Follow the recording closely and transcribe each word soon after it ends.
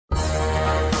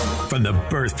from the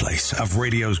birthplace of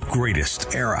radio's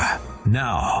greatest era.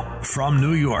 Now, from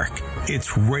New York,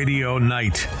 it's Radio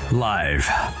Night Live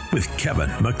with Kevin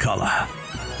McCullough.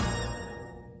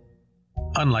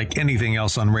 Unlike anything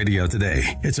else on radio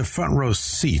today, it's a front row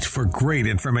seat for great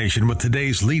information with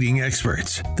today's leading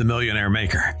experts. The Millionaire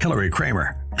Maker, Hillary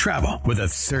Kramer. Travel with a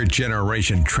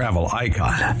third-generation travel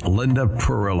icon, Linda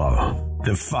Perillo.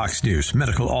 The Fox News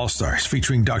Medical All-Stars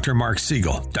featuring Dr. Mark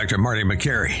Siegel, Dr. Marty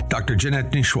McCary, Dr.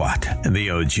 Jeanette Nishwat, and the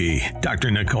OG,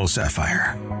 Dr. Nicole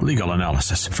Sapphire. Legal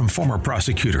analysis from former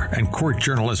prosecutor and court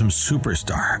journalism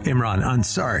superstar Imran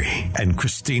Ansari and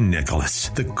Christine Nicholas.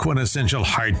 The quintessential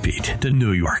heartbeat to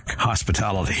New York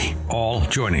hospitality. All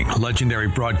joining legendary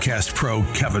broadcast pro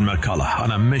Kevin McCullough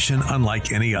on a mission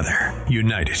unlike any other.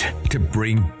 United to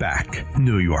bring back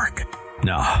New York.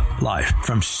 Now, live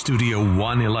from Studio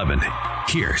 111,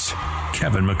 here's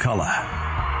Kevin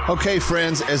McCullough. Okay,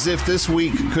 friends, as if this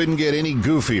week couldn't get any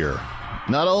goofier.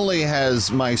 Not only has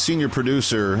my senior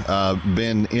producer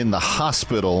been in the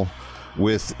hospital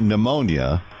with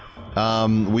pneumonia,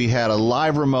 we had a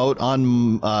live remote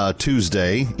on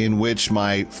Tuesday in which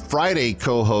my Friday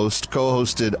co-host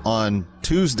co-hosted on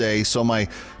Tuesday. So my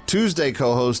Tuesday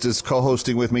co-host is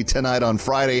co-hosting with me tonight on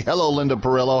Friday. Hello, Linda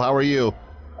Perillo. How are you?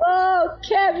 Oh,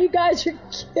 Kev, you guys are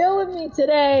killing me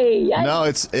today. No,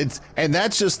 it's and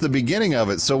that's just the beginning of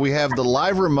it. So we have the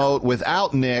live remote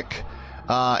without Nick,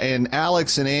 and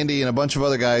Alex and Andy and a bunch of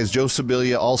other guys, Joe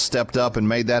Sibilia, all stepped up and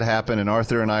made that happen. And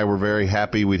Arthur and I were very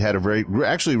happy. We'd had a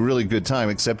actually really good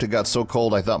time, except it got so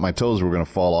cold I thought my toes were going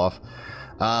to fall off.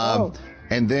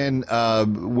 And then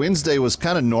Wednesday was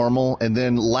kind of normal. And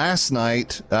then last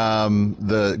night,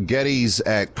 the Gettys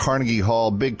at Carnegie Hall,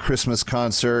 big Christmas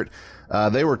concert.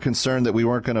 They were concerned that we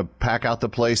weren't going to pack out the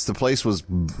place. The place was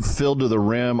filled to the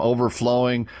rim,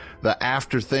 overflowing. The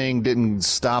after thing didn't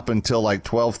stop until like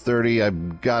 12:30. I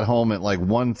got home at like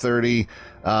 1:30.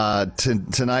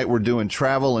 Tonight we're doing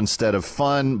travel instead of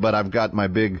fun, but I've got my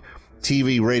big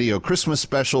TV radio Christmas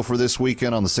special for this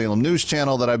weekend on the Salem News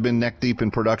Channel that I've been neck deep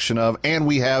in production of. And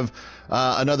we have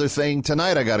another thing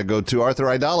tonight I got to go to. Arthur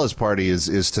Aidala's party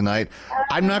is tonight.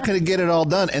 I'm not going to get it all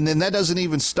done. And then that doesn't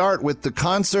even start with the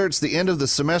concerts, the end of the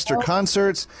semester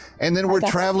concerts. And then we're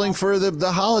traveling for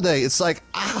the holiday. It's like,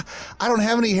 I don't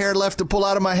have any hair left to pull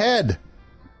out of my head.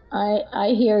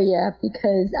 I hear you,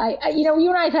 because you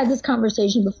and I have had this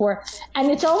conversation before,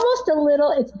 and it's almost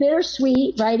it's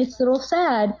bittersweet, right? It's a little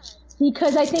sad,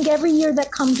 because I think every year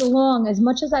that comes along, as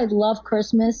much as I love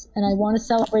Christmas and I want to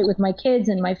celebrate with my kids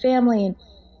and my family, and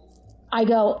I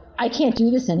go, I can't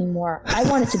do this anymore. I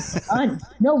want it to be done.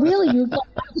 No, really,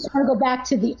 I just want to go back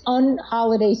to the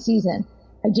un-holiday season.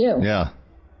 I do. Yeah.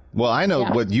 Well, I know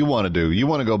what you want to do. You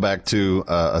want to go back to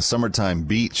a summertime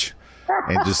beach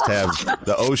and just have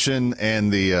the ocean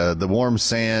and the warm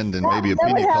sand and maybe a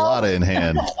pina colada in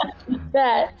hand.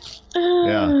 Bet.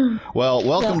 Yeah. Well,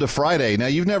 welcome to Friday. Now,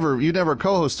 you've never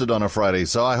co-hosted on a Friday,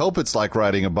 so I hope it's like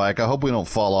riding a bike. I hope we don't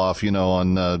fall off,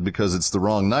 on because it's the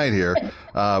wrong night here.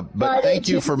 But thank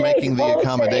you for making the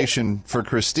accommodation for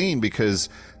Christine, because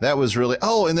that was really.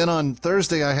 Oh, and then on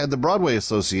Thursday I had the Broadway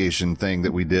Association thing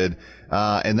that we did,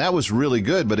 and that was really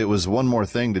good. But it was one more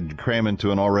thing to cram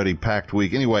into an already packed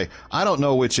week. Anyway, I don't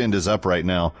know which end is up right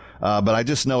now, but I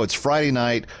just know it's Friday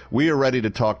night. We are ready to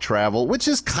talk travel, which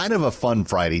is kind of a fun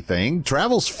Friday thing.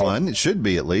 Travel's fun. It should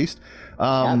be, at least.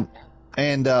 And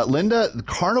Linda, the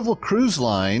Carnival Cruise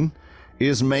Line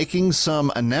is making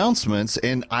some announcements,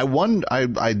 and I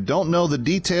don't know the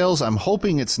details. I'm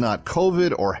hoping it's not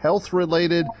COVID or health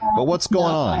related, but what's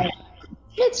going on?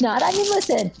 It's not. I mean,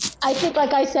 listen, I think,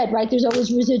 like I said, right, there's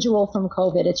always residual from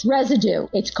COVID. It's residue.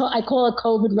 I call it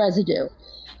COVID residue.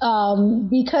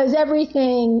 Because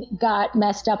everything got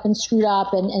messed up and screwed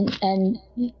up and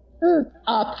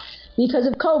up because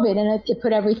of COVID, and it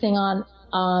put everything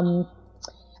on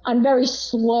very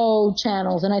slow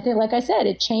channels. And I think, like I said,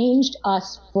 it changed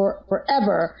us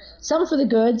forever. Some for the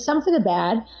good, some for the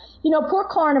bad. Poor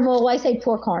Carnival. I say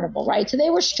poor Carnival, right? So they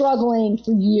were struggling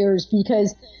for years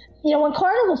because, when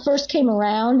Carnival first came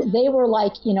around, they were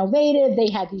like innovative.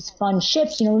 They had these fun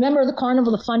ships. Remember the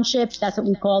Carnival, the fun ships? That's what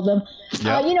we called them.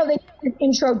 Yep. They did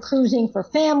intro cruising for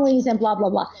families and blah, blah,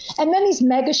 blah. And then these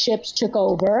mega ships took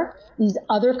over. These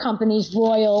other companies,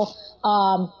 Royal,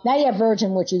 now you have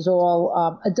Virgin, which is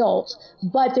all adults.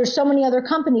 But there's so many other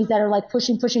companies that are like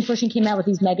pushing, came out with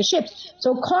these mega ships.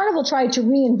 So Carnival tried to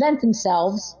reinvent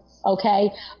themselves,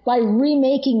 okay, by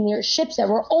remaking their ships that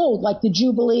were old, like the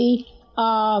Jubilee.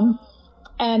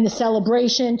 and the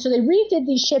celebration. So they redid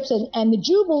these ships, and the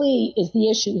Jubilee is the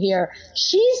issue here.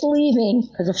 She's leaving,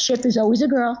 because a ship is always a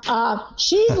girl.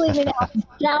 She's leaving out of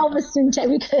Galveston,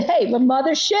 because, hey, the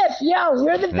mother ship,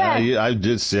 we're the best.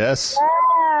 Yes.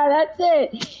 Yeah, that's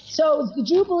it. So the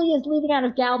Jubilee is leaving out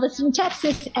of Galveston,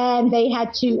 Texas, and they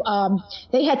had to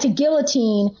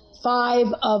guillotine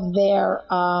 5 of their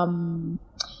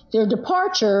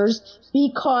departures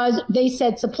because they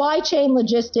said supply chain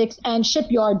logistics and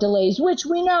shipyard delays, which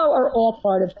we know are all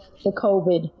part of the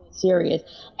COVID series.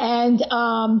 And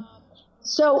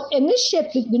so in this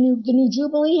ship, the new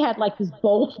Jubilee had like this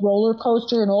Bolt roller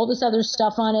coaster and all this other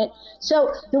stuff on it.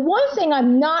 So the one thing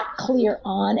I'm not clear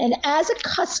on, and as a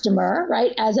customer,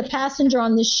 right, as a passenger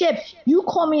on this ship, you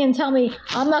call me and tell me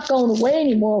I'm not going away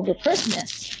anymore over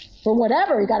Christmas or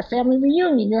whatever. You got a family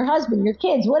reunion, your husband, your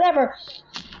kids, whatever.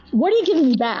 What are you giving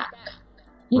me back?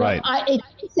 Right. It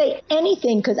didn't say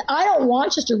anything because I don't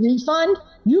want just a refund.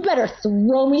 You better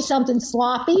throw me something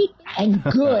sloppy and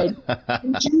good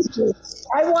and juicy.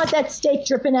 I want that steak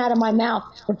dripping out of my mouth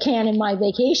for canning my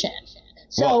vacation.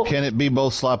 So, well, can it be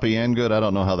both sloppy and good? I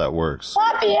don't know how that works.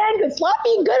 Sloppy and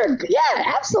good.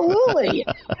 Yeah, absolutely.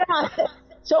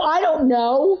 So I don't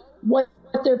know what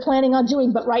they're planning on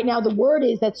doing, but right now the word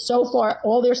is that so far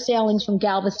all their sailings from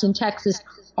Galveston, Texas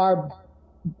are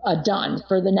done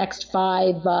for the next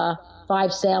 5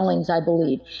 sailings, I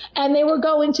believe. And they were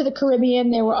going to the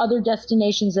Caribbean. There were other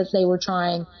destinations that they were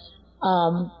trying.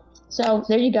 So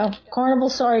there you go. Carnival,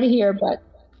 sorry to hear, but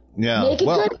make it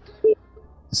good.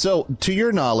 So to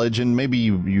your knowledge, and maybe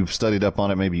you've studied up on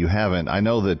it, maybe you haven't, I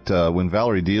know that when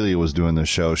Valerie Delia was doing the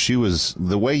show, she was,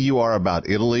 the way you are about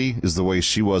Italy is the way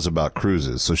she was about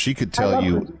cruises. So she could tell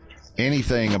you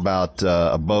anything about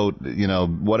a boat,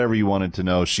 whatever you wanted to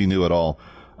know, she knew it all.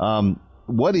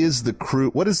 What is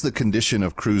the condition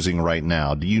of cruising right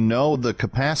now? Do you know the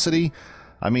capacity?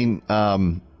 I mean,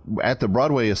 at the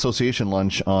Broadway Association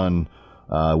lunch on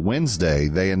Wednesday,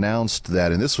 they announced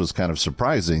that, and this was kind of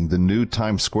surprising, the new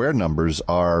Times Square numbers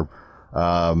are,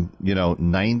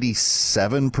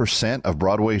 97% of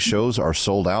Broadway shows are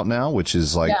sold out now, which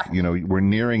is like, we're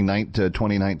nearing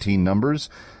 2019 numbers.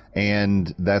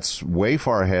 And that's way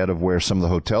far ahead of where some of the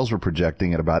hotels were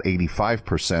projecting at about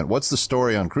 85%. What's the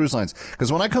story on cruise lines? Because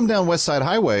when I come down West Side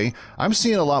Highway, I'm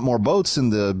seeing a lot more boats in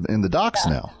the docks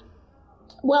now.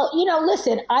 Well,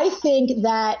 listen, I think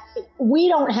that we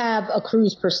don't have a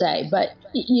cruise per se, but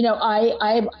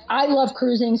I love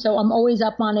cruising, so I'm always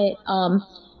up on it.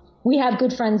 We have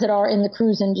good friends that are in the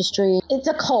cruise industry. It's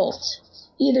a cult.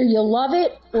 Either you love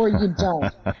it or you don't.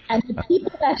 And the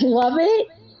people that love it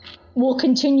will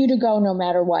continue to go no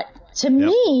matter what. To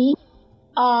me,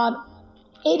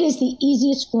 it is the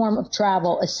easiest form of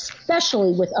travel,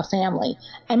 especially with a family.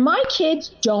 And my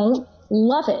kids don't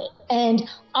love it. And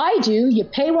I do. You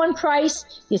pay one price,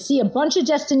 you see a bunch of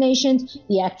destinations,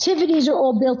 the activities are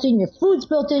all built in, your food's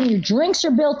built in, your drinks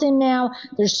are built in now.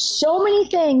 There's so many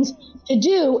things to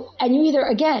do, and you either,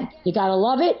 again, you got to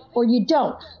love it or you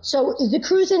don't. So is the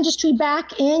cruise industry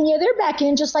back in? Yeah, they're back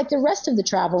in just like the rest of the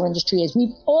travel industry is.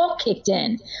 We've all kicked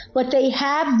in, but they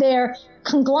have their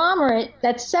conglomerate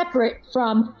that's separate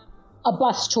from a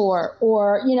bus tour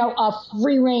or, a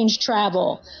free range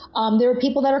travel. There are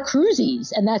people that are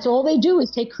cruisies, and that's all they do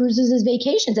is take cruises as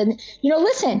vacations. And,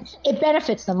 listen, it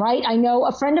benefits them, right? I know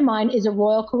a friend of mine is a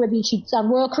Royal Caribbean. She's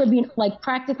on Royal Caribbean like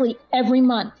practically every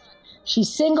month.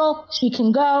 She's single, she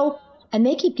can go, and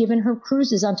they keep giving her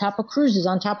cruises on top of cruises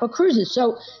on top of cruises.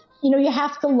 So, you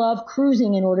have to love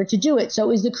cruising in order to do it. So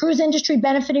is the cruise industry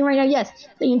benefiting right now? Yes.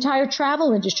 The entire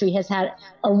travel industry has had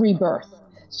a rebirth.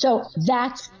 So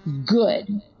that's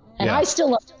good. And I still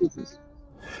love cruises.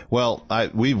 Well,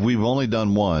 we've only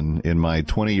done one in my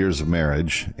 20 years of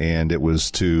marriage, and it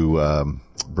was to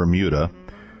Bermuda.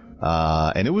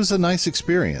 And it was a nice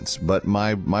experience, but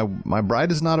my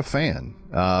bride is not a fan.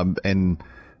 And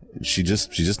she's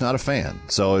just not a fan.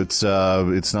 So it's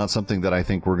not something that I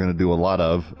think we're going to do a lot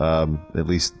of, at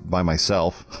least by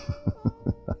myself.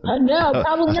 No,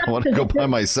 probably not. I want to go by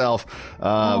myself.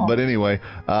 But anyway,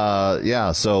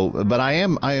 so, but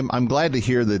I'm glad to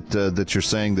hear that you're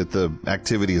saying that the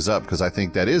activity is up, because I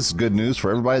think that is good news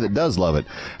for everybody that does love it.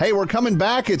 Hey, we're coming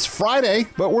back. It's Friday,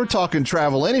 but we're talking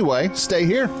travel anyway. Stay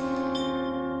here.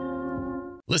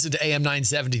 Listen to AM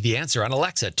 970 The Answer on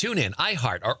Alexa, TuneIn,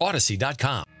 iHeart, or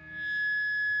Odyssey.com.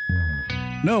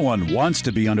 No one wants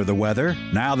to be under the weather.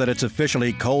 Now that it's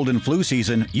officially cold and flu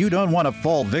season, you don't want to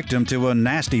fall victim to a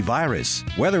nasty virus.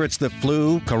 Whether it's the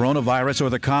flu, coronavirus, or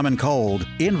the common cold,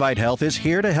 Invite Health is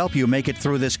here to help you make it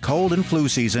through this cold and flu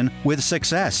season with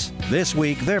success. This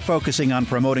week, they're focusing on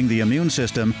promoting the immune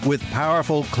system with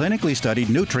powerful, clinically studied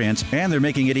nutrients, and they're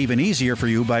making it even easier for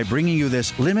you by bringing you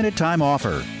this limited time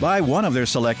offer. Buy one of their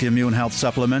select immune health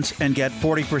supplements and get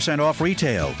 40% off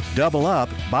retail. Double up,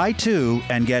 buy two,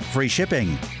 and get free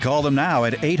shipping. Call them now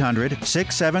at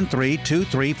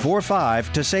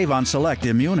 800-673-2345 to save on select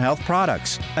immune health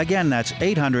products. Again, that's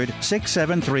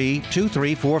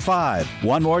 800-673-2345.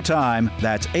 One more time,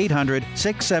 that's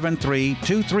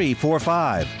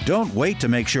 800-673-2345. Don't wait to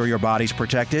make sure your body's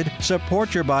protected.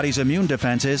 Support your body's immune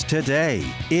defenses today.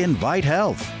 Invite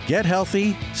Health. Get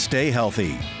healthy, stay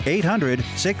healthy.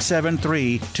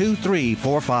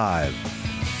 800-673-2345.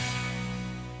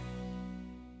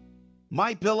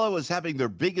 MyPillow is having their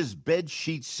biggest bed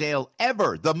sheet sale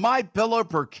ever. The MyPillow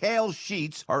Percale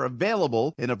sheets are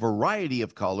available in a variety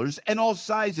of colors and all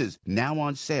sizes. Now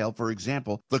on sale, for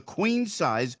example, the queen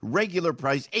size, regular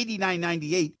price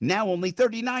 $89.98, now only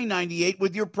 $39.98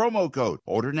 with your promo code.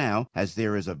 Order now, as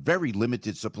there is a very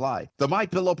limited supply. The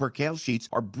MyPillow Percale sheets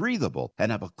are breathable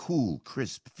and have a cool,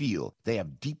 crisp feel. They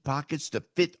have deep pockets to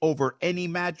fit over any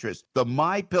mattress. The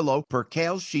MyPillow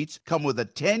Percale sheets come with a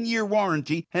 10-year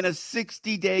warranty and a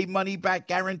 60-day money-back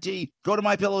guarantee. Go to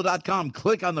MyPillow.com,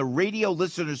 click on the radio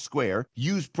listener square,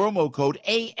 use promo code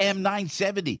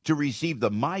AM970 to receive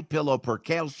the MyPillow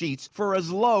Percale sheets for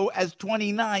as low as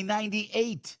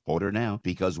 $29.98. Order now,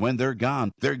 because when they're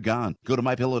gone, they're gone. Go to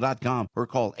MyPillow.com or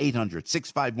call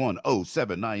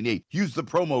 800-651-0798. Use the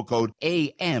promo code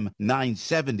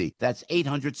AM970. That's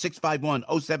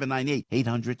 800-651-0798.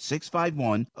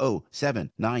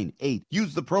 800-651-0798.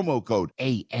 Use the promo code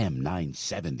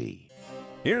AM970.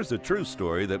 Here's a true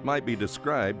story that might be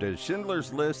described as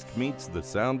Schindler's List meets The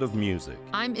Sound of Music.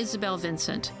 I'm Isabel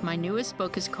Vincent. My newest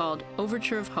book is called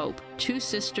Overture of Hope, Two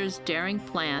Sisters' Daring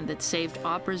Plan That Saved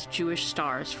Opera's Jewish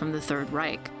Stars from the Third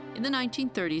Reich. In the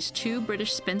 1930s, two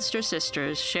British spinster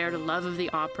sisters shared a love of the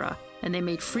opera, and they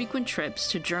made frequent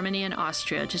trips to Germany and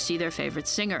Austria to see their favorite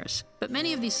singers. But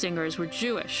many of these singers were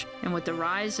Jewish, and with the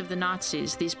rise of the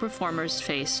Nazis, these performers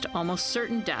faced almost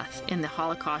certain death in the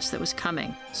Holocaust that was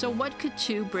coming. So what could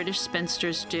two British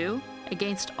spinsters do?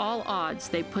 Against all odds,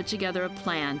 they put together a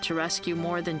plan to rescue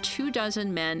more than 24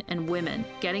 men and women,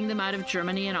 getting them out of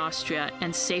Germany and Austria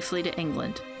and safely to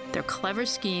England. Their clever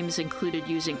schemes included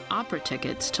using opera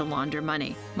tickets to launder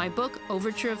money. My book,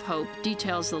 Overture of Hope,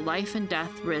 details the life and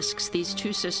death risks these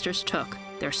two sisters took.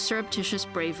 Their surreptitious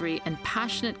bravery and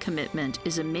passionate commitment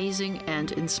is amazing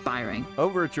and inspiring.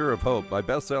 Overture of Hope by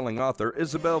best-selling author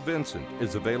Isabel Vincent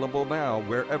is available now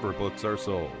wherever books are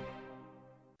sold.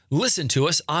 Listen to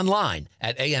us online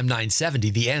at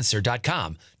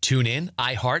am970theanswer.com. Tune in,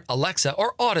 iHeart, Alexa,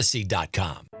 or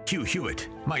Odyssey.com. Hugh Hewitt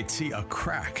might see a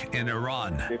crack in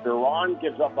Iran. If Iran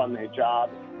gives up on the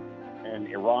hijab and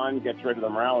Iran gets rid of the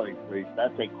morality police,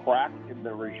 that's a crack in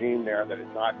the regime there that is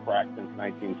not cracked since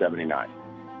 1979.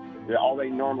 All they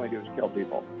normally do is kill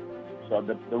people. So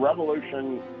the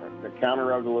revolution, the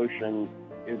counter-revolution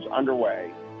is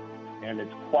underway, and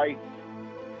it's quite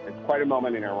a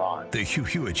moment in Iran. The Hugh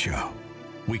Hewitt Show.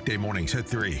 Weekday mornings at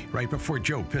 3, right before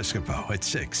Joe Piscopo at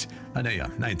 6 on AM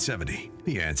 970.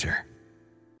 The Answer.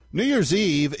 New Year's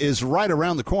Eve is right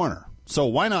around the corner, so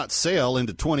why not sail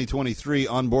into 2023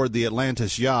 on board the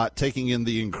Atlantis yacht, taking in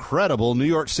the incredible New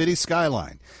York City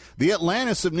skyline? The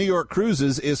Atlantis of New York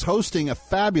Cruises is hosting a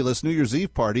fabulous New Year's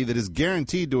Eve party that is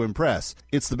guaranteed to impress.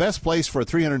 It's the best place for a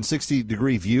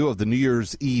 360-degree view of the New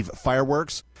Year's Eve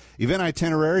fireworks. Event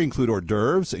itinerary include hors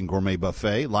d'oeuvres and gourmet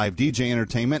buffet, live DJ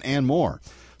entertainment, and more.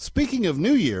 Speaking of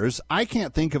New Year's, I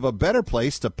can't think of a better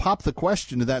place to pop the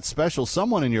question to that special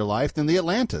someone in your life than the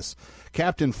Atlantis.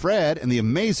 Captain Fred and the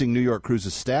amazing New York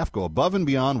Cruises staff go above and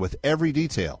beyond with every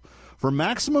detail. For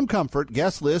maximum comfort,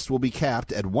 guest list will be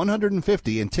capped at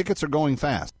 150 and tickets are going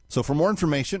fast. So for more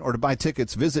information or to buy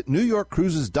tickets, visit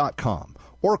NewYorkCruises.com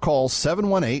or call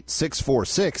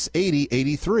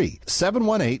 718-646-8083.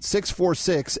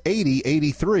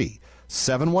 718-646-8083.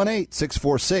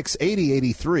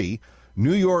 718-646-8083.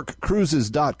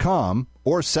 NewYorkCruises.com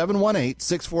or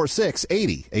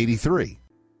 718-646-8083.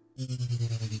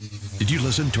 Did you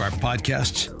listen to our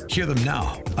podcasts? Hear them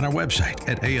now on our website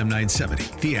at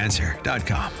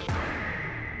am970theanswer.com.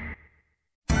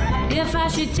 If I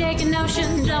should take a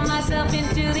notion, dump myself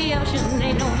into the ocean,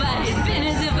 ain't nobody's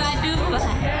business if I do.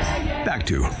 Back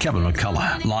to Kevin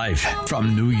McCullough, live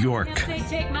from New York.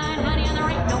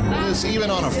 Yes, even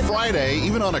on a Friday,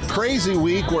 even on a crazy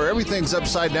week where everything's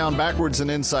upside down, backwards, and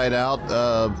inside out,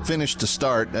 finish to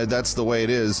start, that's the way it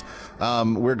is.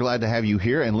 We're glad to have you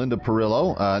here. And Linda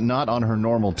Perillo, not on her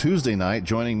normal Tuesday night,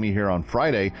 joining me here on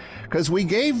Friday, because we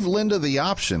gave Linda the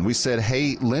option. We said,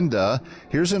 hey, Linda,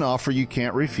 here's an offer you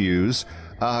can't refuse.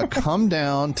 Come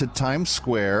down to Times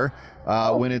Square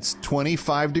when it's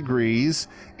 25 degrees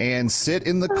and sit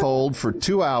in the cold for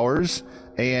 2 hours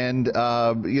and,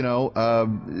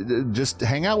 just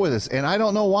hang out with us. And I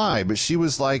don't know why, but she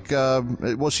was like,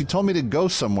 she told me to go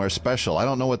somewhere special. I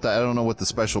don't know what the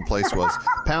special place was.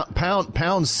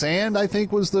 Pound Sand, I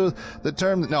think was the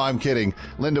term. No, I'm kidding.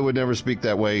 Linda would never speak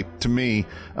that way to me.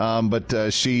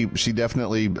 But she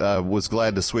definitely, was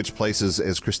glad to switch places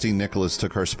as Christine Nicholas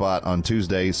took her spot on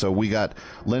Tuesday. So we got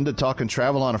Linda talking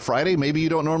travel on a Friday. Maybe you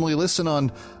don't normally listen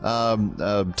on,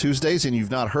 Tuesdays and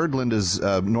you've not heard Linda's,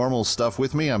 normal stuff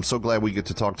with me. I'm so glad we get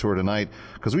to talk to her tonight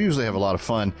because we usually have a lot of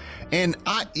fun. And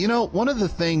one of the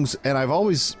things, and I've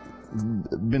always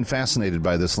been fascinated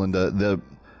by this, Linda, the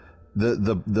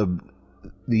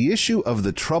issue of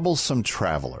the troublesome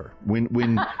traveler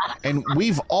when and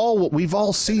we've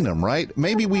all seen them, right?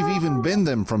 Maybe we've even been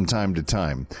them from time to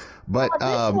time. But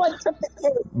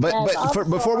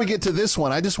before we get to this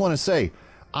one, I just want to say,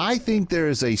 I think there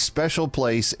is a special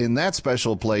place in that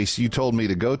special place you told me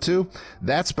to go to.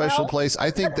 That special place, I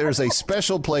think there's a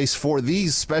special place for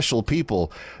these special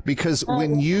people, because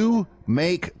when you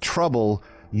make trouble,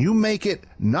 you make it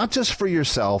not just for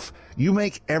yourself, you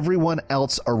make everyone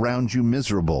else around you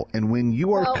miserable. And when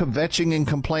you are kvetching and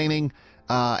complaining,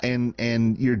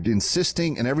 and you're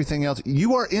insisting and everything else,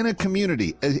 you are in a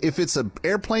community. If it's an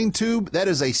airplane tube, that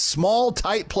is a small,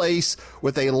 tight place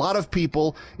with a lot of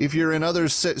people. If you're in other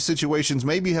situations,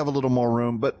 maybe you have a little more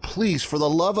room. But please, for the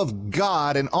love of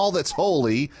God and all that's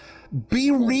holy,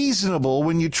 be reasonable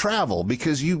when you travel,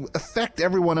 because you affect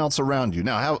everyone else around you.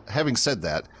 Now, having said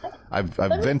that, I've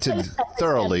vented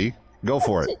thoroughly. Go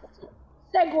for it.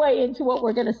 Segue into what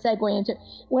we're going to segue into.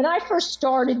 When I first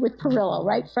started with Perillo,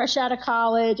 right, fresh out of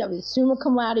college, I was a summa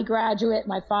cum laude graduate.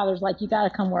 My father's like, you got to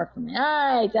come work for me.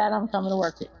 All right, Dad, I'm coming to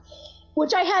work for you,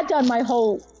 which I had done my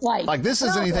whole life. Like, this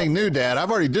isn't anything new, Dad. I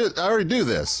already do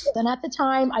this. And at the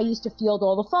time, I used to field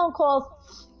all the phone calls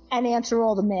and answer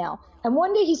all the mail. And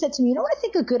one day he said to me, you know what I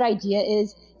think a good idea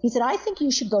is? He said, I think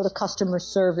you should go to customer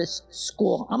service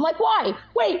school. I'm like, why?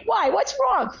 Wait, why? What's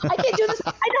wrong? I can't do this. I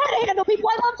know how to handle people.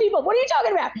 I love people. What are you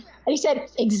talking about? And he said,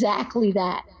 exactly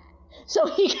that. So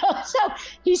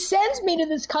he sends me to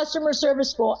this customer service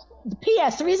school. The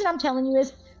P.S., the reason I'm telling you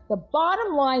is the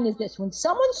bottom line is this. When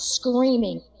someone's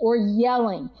screaming or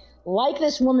yelling, like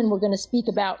this woman we're going to speak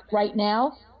about right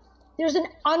now, there's an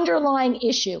underlying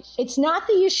issue. It's not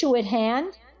the issue at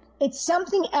hand. It's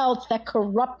something else that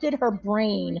corrupted her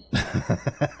brain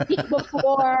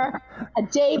before, a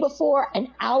day before, an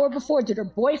hour before. Did her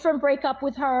boyfriend break up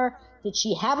with her? Did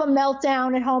she have a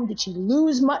meltdown at home? Did she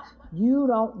lose money? You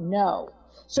don't know.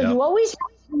 So you always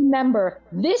have to remember,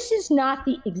 this is not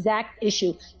the exact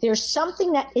issue. There's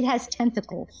something that it has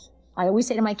tentacles. I always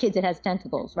say to my kids, it has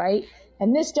tentacles, right?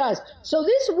 And this does. So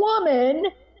this woman...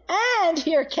 And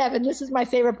here, Kevin, this is my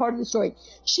favorite part of the story.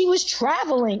 She was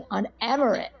traveling on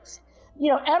Emirates.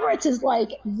 You know, Emirates is like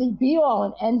the be-all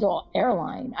and end-all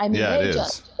airline. I mean,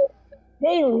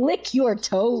 they lick your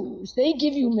toes. They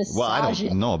give you massages. Well, I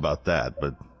don't know about that,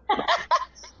 but...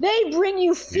 They bring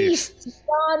you feasts,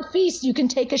 non-feasts. You can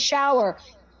take a shower.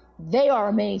 They are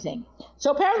amazing.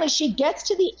 So apparently she gets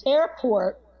to the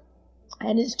airport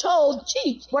and is told,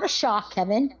 gee, what a shock,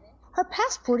 Kevin. Her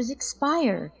passport is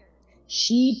expired.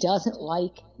 She doesn't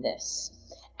like this.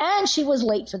 And she was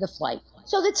late for the flight.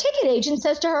 So the ticket agent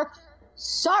says to her,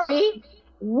 sorry,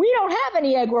 we don't have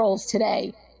any egg rolls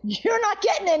today. You're not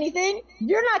getting anything.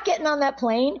 You're not getting on that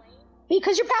plane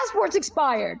because your passport's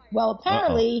expired. Well,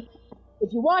 apparently,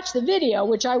 if you watch the video,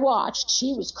 which I watched,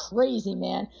 she was crazy,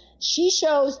 man. She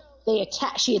shows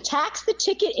she attacks the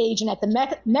ticket agent at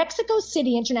the Mexico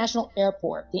City International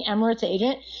Airport, the Emirates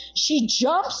agent. She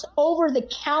jumps over the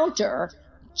counter,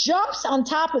 jumps on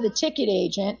top of the ticket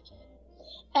agent,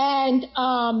 and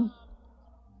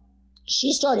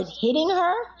she started hitting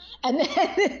her. And then,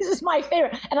 this is my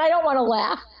favorite, and I don't want to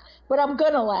laugh, but I'm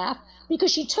going to laugh,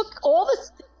 because she took all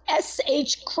the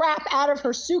SH crap out of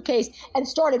her suitcase and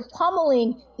started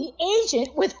pummeling the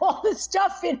agent with all the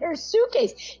stuff in her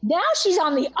suitcase. Now she's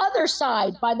on the other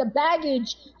side by the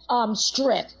baggage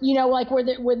strip, you know, like where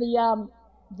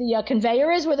the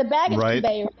conveyor is, where the baggage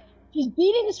conveyor. She's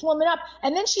beating this woman up,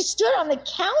 and then she stood on the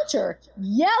counter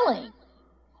yelling.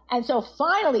 And so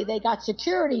finally they got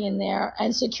security in there,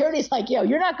 and security's like, yo,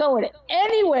 you're not going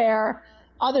anywhere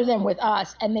other than with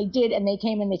us. And they did, and they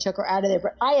came and they took her out of there.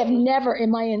 But I have never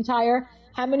in my entire,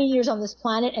 how many years on this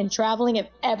planet and traveling, have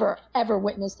ever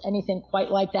witnessed anything quite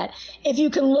like that. If you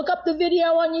can look up the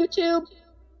video on YouTube,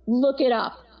 look it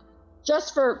up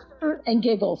just for and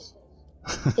giggles.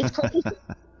 It's crazy.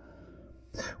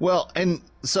 Well, and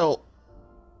so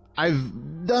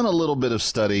I've done a little bit of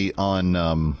study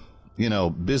on,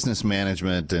 business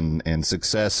management and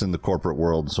success in the corporate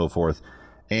world and so forth.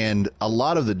 And a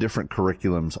lot of the different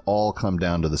curriculums all come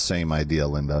down to the same idea,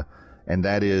 Linda. And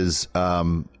that is,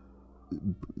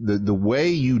 the way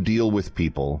you deal with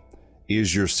people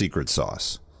is your secret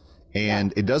sauce.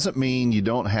 And it doesn't mean you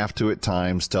don't have to at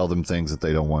times tell them things that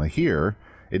they don't want to hear.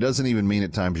 It doesn't even mean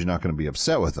at times you're not going to be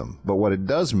upset with them. But what it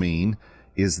does mean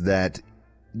is that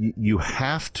you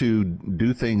have to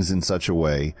do things in such a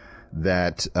way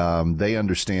that they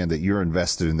understand that you're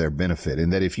invested in their benefit,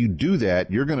 and that if you do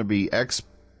that, you're going to be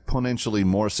exponentially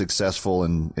more successful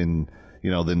than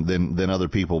other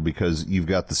people, because you've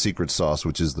got the secret sauce,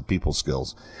 which is the people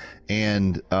skills.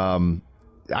 And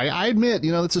I admit,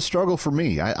 it's a struggle for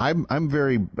me. I'm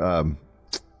very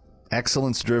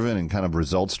excellence driven and kind of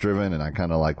results driven, and I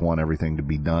kind of want everything to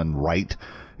be done right.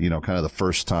 Kind of the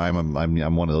first time.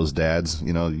 I'm one of those dads.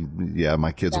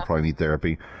 My kids will probably need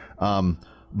therapy.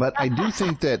 But I do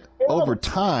think that over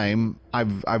time,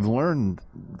 I've learned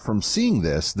from seeing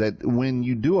this that when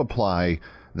you do apply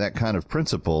that kind of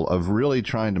principle of really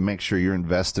trying to make sure you're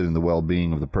invested in the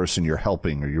well-being of the person you're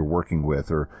helping or you're working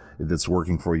with, or that's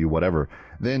working for you, whatever,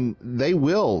 then they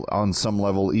will, on some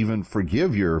level, even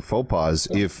forgive your faux pas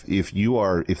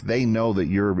if they know that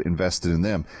you're invested in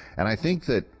them. And I think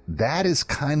that is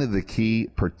kind of the key,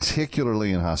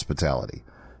 particularly in hospitality.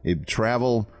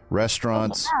 Travel,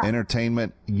 restaurants,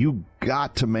 entertainment, you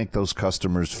got to make those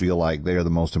customers feel like they are the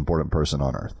most important person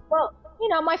on earth. Well,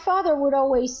 my father would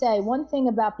always say one thing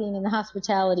about being in the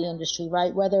hospitality industry,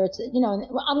 right? Whether it's, I'm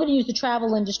going to use the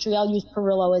travel industry. I'll use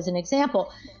Perillo as an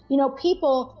example.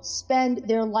 People spend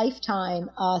their lifetime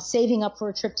saving up for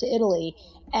a trip to Italy,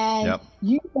 and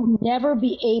you will never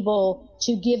be able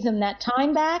to give them that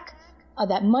time back,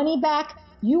 that money back.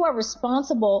 You are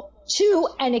responsible to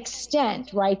an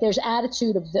extent, right? There's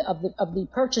attitude of the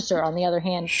purchaser, on the other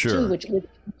hand, too, which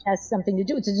has something to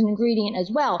do. It's an ingredient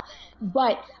as well.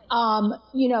 But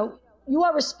you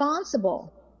are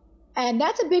responsible, and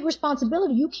that's a big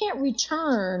responsibility. You can't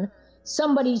return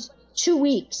somebody's 2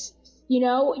 weeks.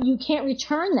 You can't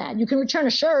return that. You can return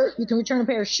a shirt, you can return a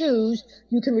pair of shoes,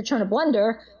 you can return a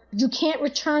blender. You can't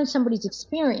return somebody's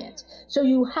experience. So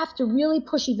you have to really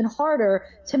push even harder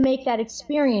to make that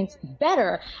experience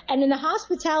better. And in the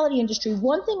hospitality industry,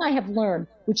 one thing I have learned,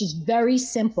 which is very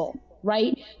simple,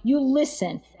 right? You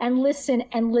listen and listen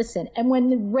and listen. And when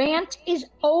the rant is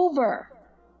over,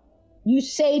 you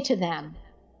say to them,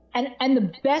 and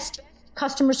the best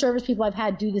customer service people I've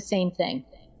had do the same thing.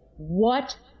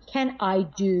 What can I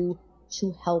do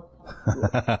to help you?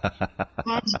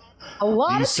 And a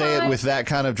lot you of say times, it with that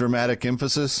kind of dramatic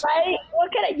emphasis, right? What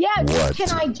can I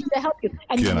do to help you?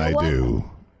 And can I do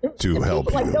to help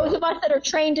you? Like those of us that are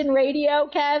trained in radio,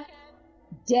 Kev,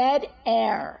 dead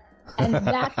air, and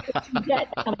that's what you get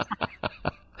sometimes.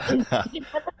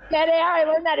 Dead air. I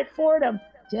learned that at Fordham.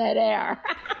 Dead air.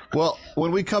 Well,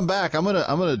 when we come back, I'm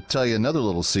gonna tell you another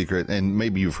little secret, and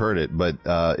maybe you've heard it, but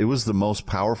it was the most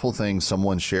powerful thing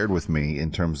someone shared with me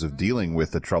in terms of dealing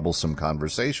with a troublesome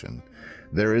conversation.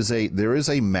 There is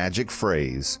a magic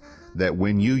phrase that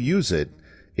when you use it,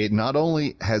 it not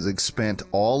only has expended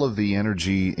all of the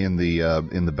energy in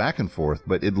the back and forth,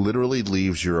 but it literally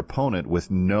leaves your opponent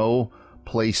with no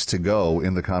place to go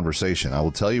in the conversation. I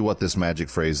will tell you what this magic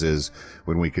phrase is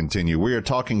when we continue. We are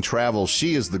talking travel.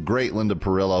 She is the great Linda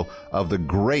Perillo of the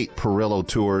great Perillo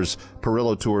Tours,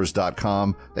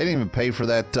 PerilloTours.com. They didn't even pay for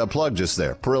that plug just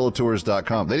there.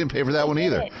 PerilloTours.com. They didn't pay for that one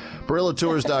either.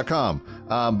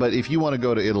 PerilloTours.com. But if you want to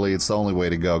go to Italy, it's the only way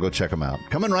to go. Go check them out.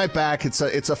 Coming right back. It's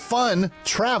a fun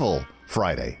travel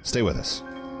Friday. Stay with us.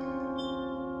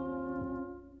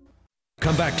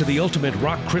 Come back to the ultimate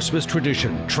rock Christmas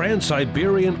tradition,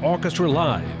 Trans-Siberian Orchestra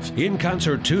Live. In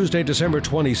concert Tuesday, December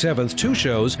 27th, 2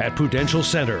 shows at Prudential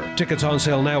Center. Tickets on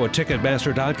sale now at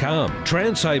Ticketmaster.com.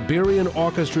 Trans-Siberian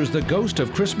Orchestra's The Ghost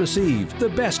of Christmas Eve, the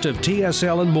best of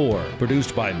TSL and more.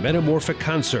 Produced by Metamorphic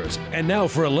Concerts. And now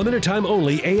for a limited time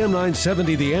only, AM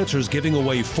 970 The Answer's giving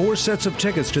away 4 sets of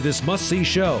tickets to this must-see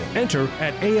show. Enter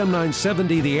at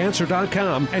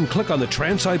AM970TheAnswer.com and click on the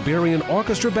Trans-Siberian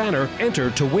Orchestra banner.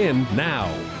 Enter to win now.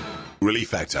 Relief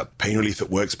Factor. Pain relief that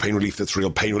works, pain relief that's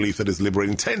real, pain relief that is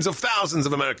liberating tens of thousands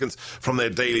of Americans from their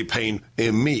daily pain,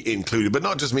 and me included. But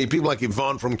not just me, people like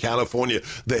Yvonne from California.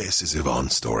 This is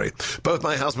Yvonne's story. Both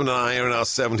my husband and I are in our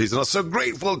 70s and are so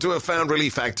grateful to have found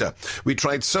Relief Factor. We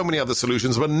tried so many other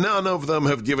solutions, but none of them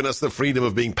have given us the freedom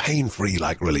of being pain-free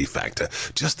like Relief Factor.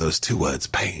 Just those two words,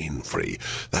 pain-free.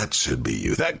 That should be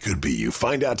you. That could be you.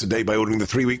 Find out today by ordering the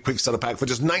 3-week quick starter pack for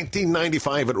just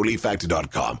 $19.95 at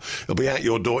relieffactor.com. It'll be at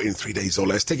your door in 3 days or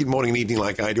less. Take it morning and evening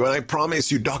like I do, and I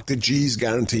promise you, Dr. G's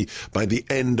guarantee, by the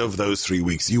end of those 3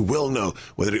 weeks, you will know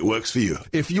whether it works for you.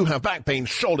 If you have back pain,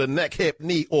 shoulder, neck, hip,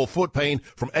 knee, or foot pain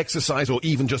from exercise or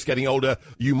even just getting older,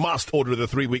 you must order the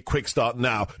 3-week quick start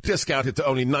now. Discounted to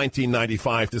only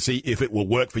 $19.95 to see if it will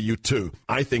work for you too.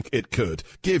 I think it could.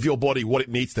 Give your body what it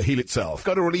needs to heal itself.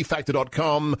 Go to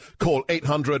relieffactor.com, call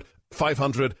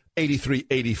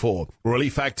 800-500-8384.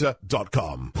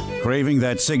 relieffactor.com. Craving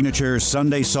that signature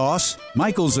Sunday sauce?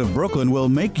 Michael's of Brooklyn will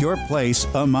make your place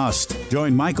a must.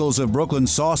 Join Michael's of Brooklyn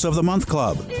Sauce of the Month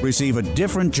Club. Receive a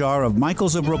different jar of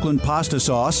Michael's of Brooklyn pasta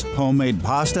sauce, homemade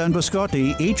pasta and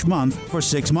biscotti each month for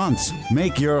 6 months.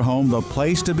 Make your home the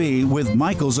place to be with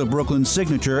Michael's of Brooklyn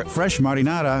signature fresh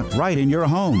marinara right in your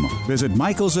home. Visit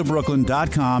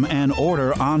michaelsofbrooklyn.com and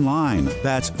order online.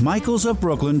 That's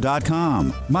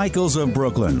michaelsofbrooklyn.com. Michael's of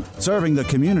Brooklyn, serving the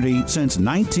community since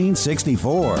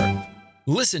 1964.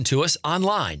 Listen to us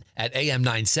online at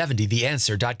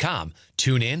am970theanswer.com.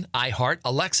 Tune in, iHeart,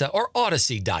 Alexa, or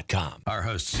Odyssey.com. Our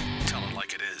hosts tell it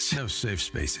like it is. No safe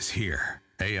spaces here.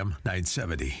 AM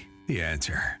 970, The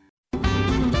Answer.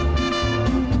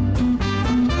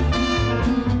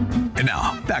 And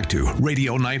now, back to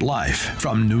Radio Night Live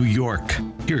from New York.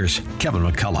 Here's Kevin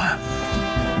McCullough.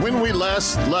 When we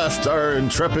last left our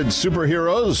intrepid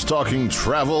superheroes talking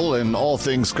travel and all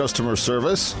things customer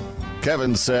service,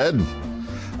 Kevin said,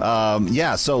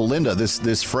 so Linda,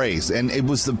 this phrase, and it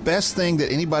was the best thing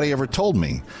that anybody ever told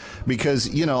me because,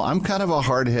 I'm kind of a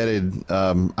hard-headed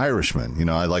Irishman.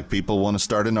 I like people want to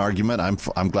start an argument.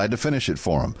 I'm glad to finish it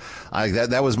for them.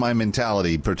 That was my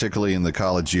mentality, particularly in the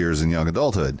college years and young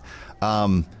adulthood.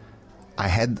 I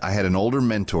had an older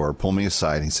mentor pull me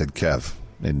aside and he said, Kev,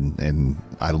 and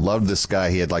I loved this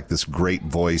guy. He had like this great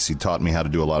voice. He taught me how to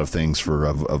do a lot of things for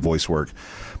a voice work.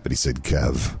 But he said,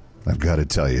 Kev, I've got to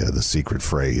tell you the secret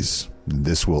phrase.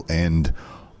 This will end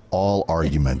all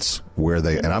arguments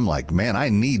and I'm like, man, I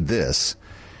need this.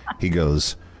 He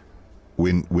goes,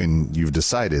 when you've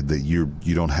decided that you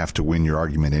don't have to win your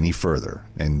argument any further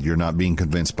and you're not being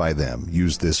convinced by them,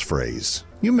 use this phrase.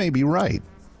 You may be right.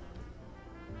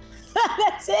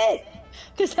 That's it.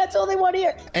 Because that's all they want to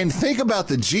hear. And think about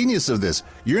the genius of this.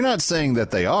 You're not saying that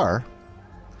they are.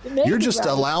 You're just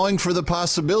allowing for the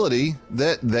possibility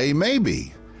that they may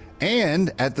be.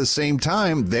 And at the same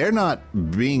time, they're not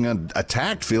being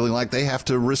attacked, feeling like they have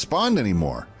to respond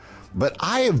anymore. But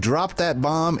I have dropped that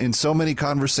bomb in so many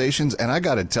conversations, and I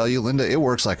got to tell you, Linda, it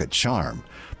works like a charm.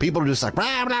 People are just like,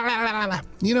 blah, blah, blah, blah, blah.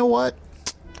 You know what?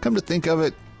 Come to think of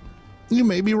it, you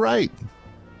may be right.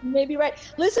 Maybe right.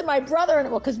 Listen,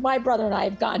 because my brother and I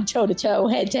have gone toe to toe,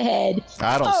 head to head.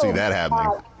 I don't see that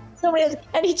happening.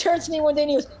 And he turns to me one day and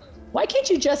he goes, "Why can't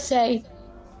you just say,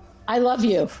 I love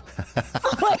you?"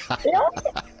 I'm like, really?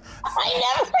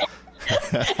 I never.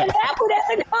 And that would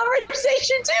end the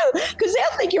conversation too, because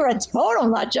they'll think you're a total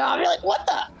nut job. You're like, what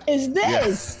the is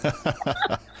this?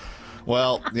 Yeah.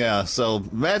 Well, yeah, so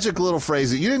magic little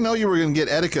phrase. You didn't know you were going to get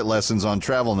etiquette lessons on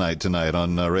Travel Night tonight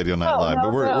on Radio Night Live,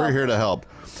 but we're here to help.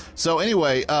 So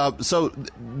anyway, so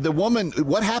the woman,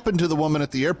 what happened to the woman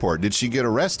at the airport? Did she get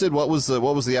arrested? What was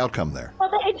the outcome there? Well,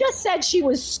 it just said she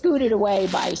was scooted away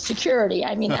by security.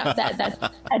 I mean, that's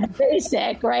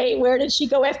basic, right? Where did she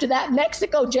go after that?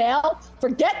 Mexico jail?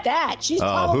 Forget that. She's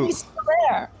probably still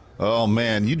there. Oh,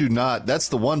 man, you do not. That's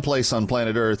the one place on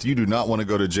planet Earth you do not want to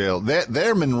go to jail.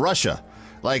 They're in Russia.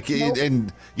 Like, nope.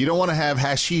 And you don't want to have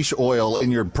hashish oil in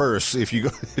your purse if you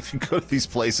go to these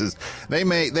places. They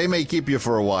may keep you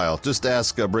for a while. Just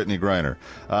ask Brittany Griner.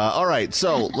 All right,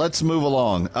 so let's move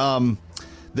along.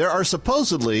 There are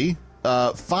supposedly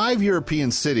 5 European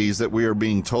cities that we are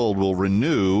being told will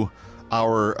renew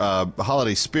our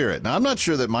holiday spirit. Now, I'm not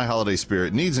sure that my holiday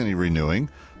spirit needs any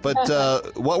renewing,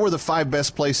 but what were the 5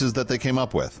 best places that they came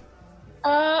up with?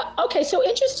 Okay, so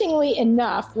interestingly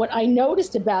enough, what I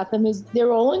noticed about them is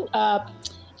they're all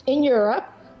in Europe,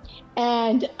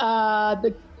 and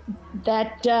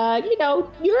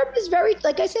Europe is very,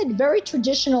 like I said, very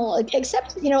traditional,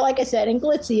 except, like I said, and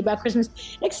glitzy about Christmas,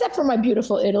 except for my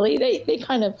beautiful Italy.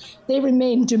 They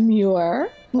remain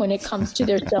demure when it comes to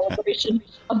their celebration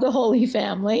of the Holy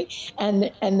Family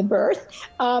and the birth.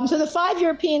 So the 5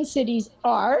 European cities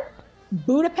are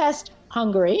Budapest,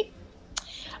 Hungary,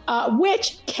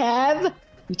 which, Kev,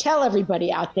 you tell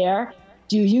everybody out there,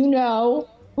 do you know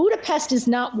Budapest is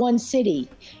not one city?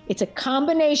 It's a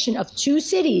combination of two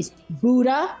cities,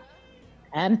 Buda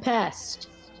and Pest.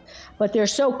 But they're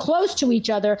so close to each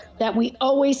other that we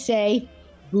always say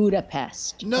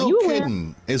Budapest. No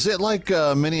kidding. Is it like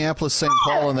Minneapolis, St.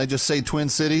 Paul, and they just say Twin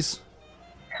Cities?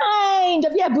 Kind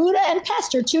of. Yeah, Buda and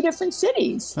Pest are two different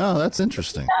cities. Oh, that's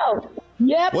interesting. Oh,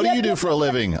 yep. What do you do for a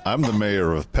living? I'm the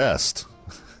mayor of Pest.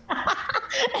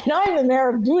 And I'm the mayor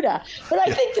of Buda. But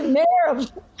I think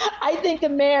the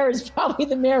mayor is probably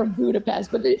the mayor of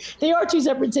Budapest. But they are two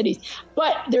separate cities.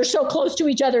 But they're so close to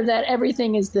each other that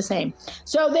everything is the same.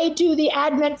 So they do the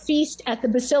Advent feast at the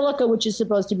Basilica, which is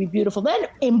supposed to be beautiful. Then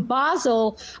in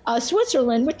Basel,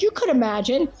 Switzerland, which you could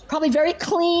imagine, probably very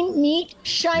clean, neat,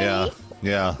 shiny.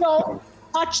 Yeah. Don't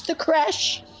touch the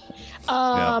creche. They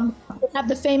have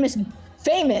the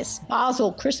famous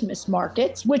Basel Christmas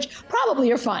markets, which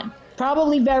probably are fun.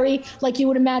 Probably very, like you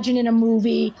would imagine in a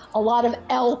movie, a lot of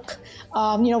elk,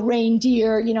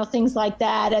 reindeer, things like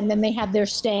that. And then they have their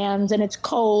stands and it's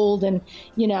cold and,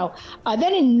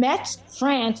 Then in Metz,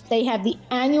 France, they have the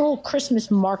annual Christmas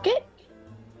market.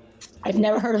 I've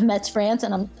never heard of Metz, France,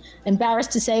 and I'm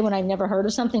embarrassed to say when I've never heard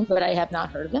of something, but I have not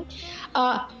heard of them.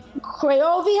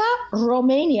 Craiova,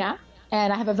 Romania.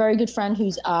 And I have a very good friend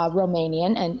who's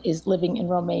Romanian and is living in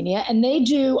Romania. And they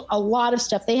do a lot of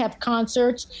stuff. They have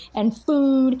concerts and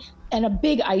food and a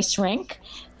big ice rink.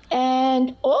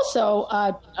 And also,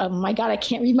 my God, I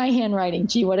can't read my handwriting.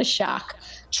 Gee, what a shock.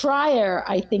 Trier,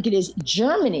 I think it is,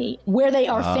 Germany, where they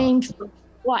are famed for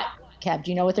what? Kev,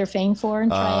 do you know what they're famed for in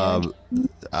Trier?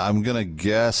 I'm going to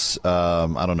guess,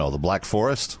 I don't know, the Black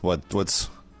Forest? What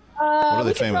are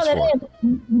they famous for?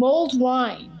 Mulled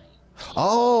wine.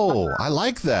 Oh, I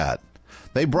like that.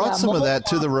 They brought some of that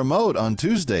to the remote on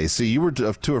Tuesday. See, you were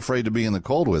too afraid to be in the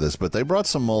cold with us, but they brought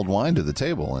some mulled wine to the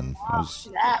table, and it was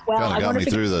kind of got me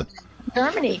through the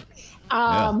Germany.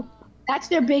 That's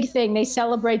their big thing. They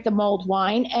celebrate the mulled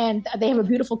wine, and they have a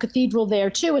beautiful cathedral there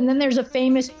too. And then there's a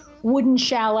famous wooden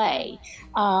chalet.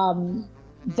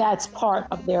 That's part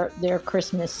of their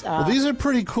Christmas. Well, these are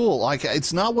pretty cool. Like,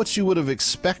 it's not what you would have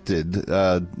expected,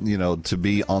 to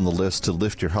be on the list to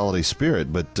lift your holiday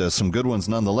spirit, but some good ones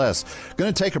nonetheless.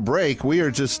 Going to take a break. We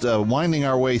are just winding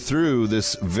our way through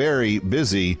this very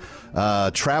busy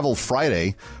Travel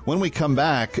Friday. When we come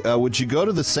back, would you go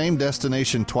to the same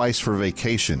destination twice for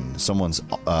vacation? Someone's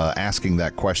asking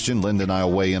that question. Linda and I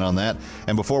will weigh in on that.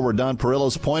 And before we're done,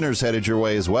 Perillo's Pointers headed your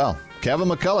way as well. Kevin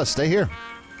McCullough, stay here.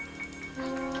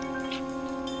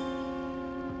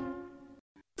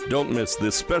 Don't miss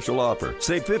this special offer.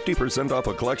 Save 50% off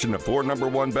a collection of 4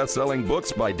 #1 best-selling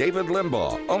books by David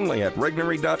Limbaugh, only at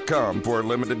Regnery.com for a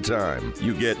limited time.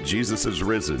 You get Jesus is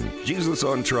Risen, Jesus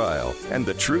on Trial, and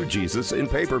The True Jesus in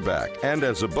paperback. And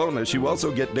as a bonus, you also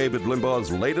get David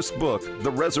Limbaugh's latest book,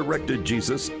 The Resurrected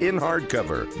Jesus, in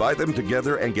hardcover. Buy them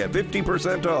together and get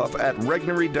 50% off at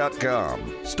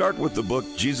Regnery.com. Start with the book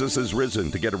Jesus is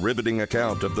Risen to get a riveting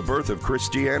account of the birth of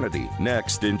Christianity.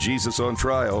 Next, in Jesus on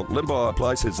Trial, Limbaugh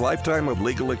applies his lifetime of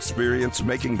legal experience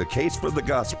making the case for the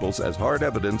Gospels as hard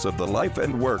evidence of the life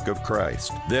and work of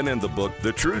Christ. Then in the book,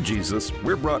 The True Jesus,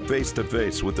 we're brought face to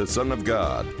face with the Son of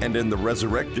God. And in The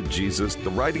Resurrected Jesus, the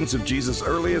writings of Jesus'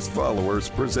 earliest followers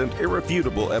present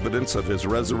irrefutable evidence of his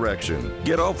resurrection.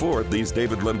 Get all 4 of these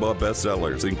David Limbaugh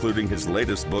bestsellers, including his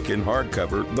latest book in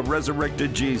hardcover, The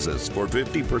Resurrected Jesus, for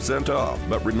 50% off.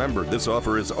 But remember, this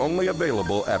offer is only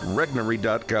available at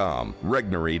Regnery.com.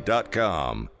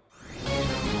 Regnery.com.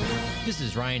 This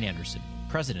is Ryan Anderson,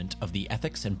 president of the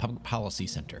Ethics and Public Policy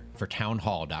Center for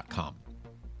townhall.com.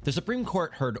 The Supreme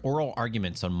Court heard oral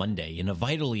arguments on Monday in a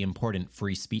vitally important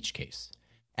free speech case.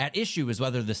 At issue is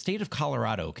whether the state of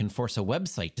Colorado can force a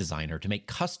website designer to make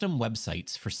custom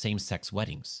websites for same-sex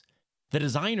weddings. The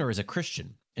designer is a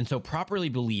Christian, and so properly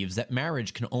believes that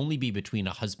marriage can only be between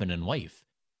a husband and wife,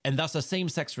 and thus a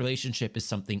same-sex relationship is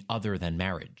something other than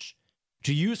marriage.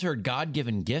 To use her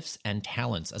God-given gifts and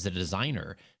talents as a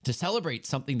designer to celebrate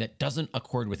something that doesn't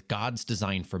accord with God's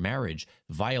design for marriage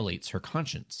violates her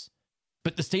conscience.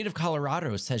 But the state of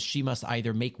Colorado says she must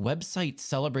either make websites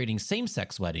celebrating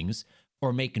same-sex weddings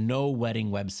or make no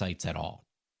wedding websites at all.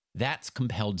 That's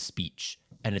compelled speech,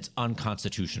 and it's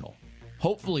unconstitutional.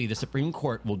 Hopefully, the Supreme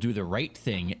Court will do the right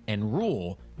thing and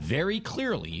rule very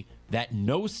clearly that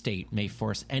no state may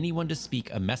force anyone to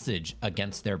speak a message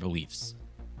against their beliefs.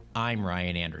 I'm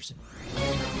Ryan Anderson.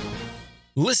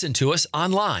 Listen to us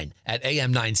online at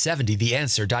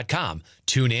am970theanswer.com.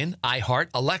 Tune in, iHeart,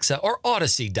 Alexa, or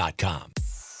Odyssey.com.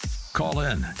 Call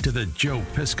in to the Joe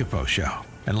Piscopo Show.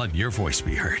 and let your voice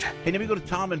be heard. Hey, let me go to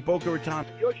Tom in Boca Raton.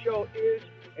 Your show is,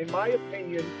 in my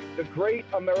opinion, the great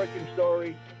American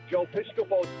story. Joe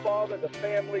Piscopo's father, the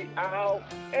family, Al,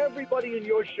 everybody in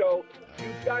your show. You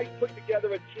guys put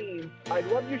together a team. I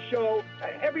love your show.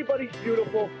 Everybody's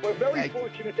beautiful. We're very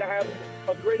fortunate to have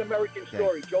a great American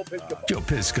story. Joe Piscopo. Joe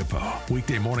Piscopo,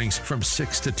 weekday mornings from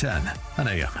 6 to 10 on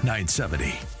AM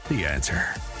 970. The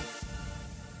Answer.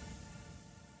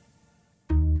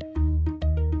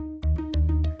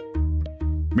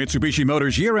 Mitsubishi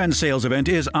Motors year-end sales event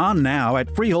is on now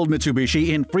at Freehold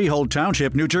Mitsubishi in Freehold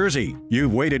Township, New Jersey.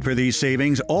 You've waited for these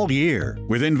savings all year.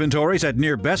 With inventories at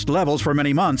near best levels for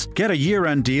many months, get a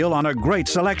year-end deal on a great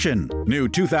selection. New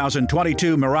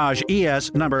 2022 Mirage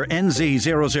ES number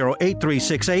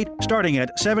NZ008368 starting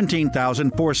at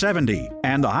 $17,470.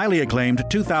 And the highly acclaimed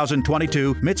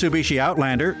 2022 Mitsubishi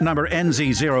Outlander number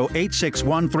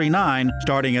NZ086139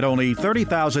 starting at only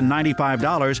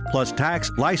 $30,095 plus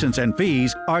tax, license, and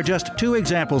fees are just two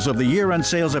examples of the year-end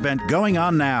sales event going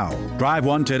on now. Drive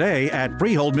one today at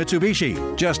Freehold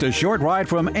Mitsubishi. Just a short ride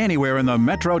from anywhere in the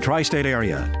Metro Tri-State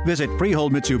area. Visit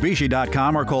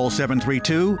freeholdmitsubishi.com or call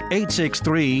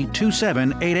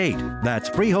 732-863-2788. That's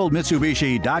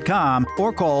freeholdmitsubishi.com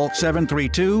or call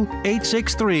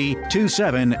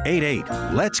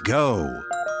 732-863-2788. Let's go.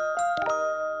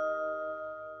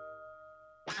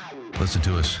 Listen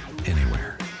to us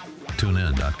anywhere.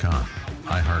 TuneIn.com.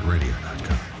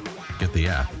 iHeartRadio.com. Get the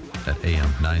app at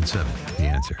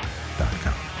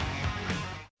AM970theanswer.com.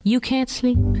 You can't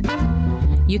sleep.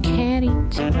 You can't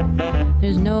eat.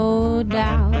 There's no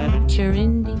doubt you're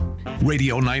in deep.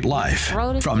 Radio Night Live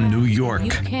from New York.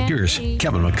 Here's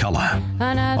Kevin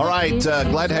McCullough. All right,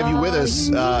 glad to have you with us.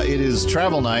 It is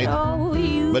travel night,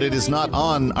 but it is not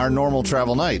on our normal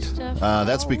travel night.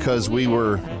 That's because we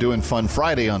were doing Fun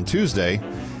Friday on Tuesday.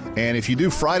 And if you do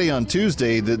Friday on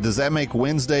Tuesday, does that make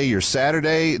Wednesday your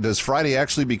Saturday? Does Friday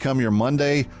actually become your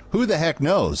Monday? Who the heck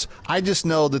knows? I just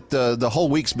know that the whole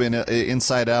week's been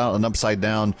inside out and upside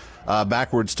down,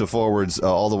 backwards to forwards,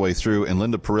 all the way through. And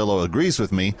Linda Perillo agrees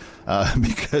with me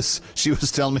because she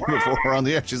was telling me before we're on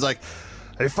the air. She's like,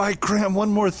 if I cram one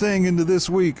more thing into this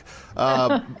week.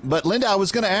 But Linda, I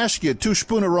was going to ask you, tu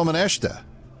spune Romanește.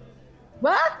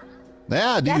 What?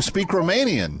 Yeah, do you speak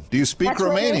Romanian? Do you speak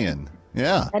Romanian?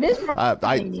 Yeah, that is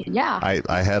Romanian. Yeah,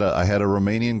 I had a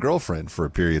Romanian girlfriend for a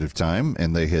period of time,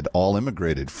 and they had all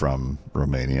immigrated from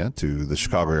Romania to the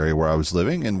Chicago area where I was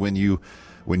living. And when you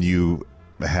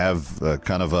have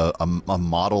kind of a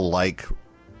model like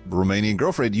Romanian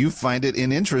girlfriend, you find it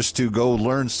in interest to go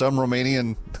learn some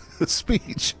Romanian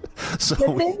speech. So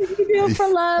the things you do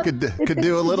for love could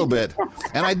do a little bit.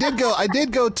 And I did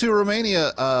go to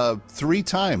Romania 3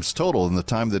 times total in the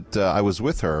time that I was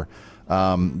with her.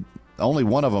 Only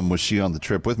one of them was she on the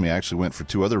trip with me. I actually went for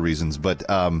 2 other reasons. But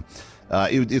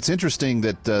it's interesting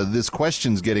that this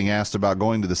question's getting asked about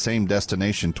going to the same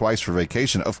destination twice for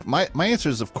vacation. My answer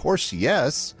is, of course,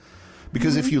 yes.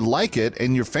 Because if you like it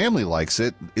and your family likes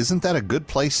it, isn't that a good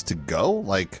place to go?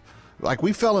 Like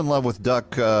we fell in love with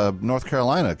Duck, North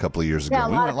Carolina a couple of years ago.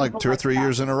 We went like 2 or 3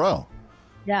 years in a row.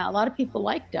 Yeah, a lot of people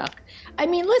like Duck. I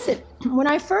mean, listen, when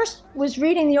I first was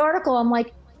reading the article, I'm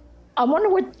like, I wonder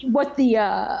what the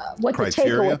criteria? The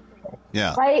takeaway,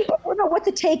 yeah, right? I don't know what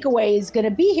the takeaway is going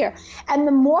to be here. And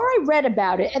the more I read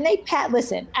about it, and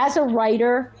listen, as a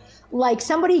writer, like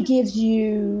somebody gives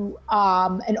you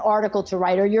an article to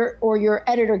write, or your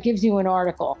editor gives you an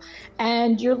article,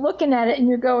 and you're looking at it and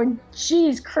you're going,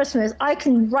 geez, Christmas, I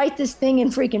can write this thing in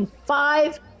freaking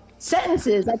 5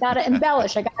 sentences. I got to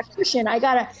embellish. I got to cushion.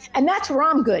 and that's where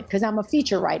I'm good because I'm a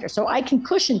feature writer, so I can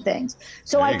cushion things.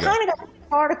 So I kind of got the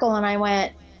article and I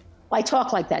went, I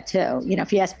talk like that too. You know,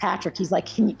 if you ask Patrick, he's like,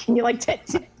 can you like do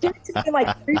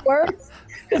like 3 words?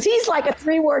 Because he's like a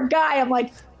 3-word guy. I'm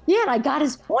like, yeah, and I got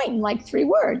his point in like 3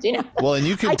 words, you know. Well, and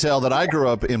you can tell that I grew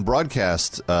up in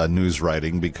broadcast news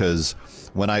writing because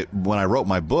when I wrote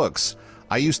my books,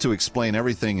 I used to explain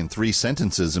everything in 3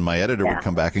 sentences, and my editor would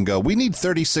come back and go, we need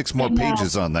 36 more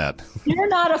pages on that. You're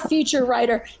not a feature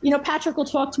writer. You know, Patrick will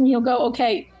talk to me. He'll go,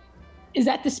 okay, is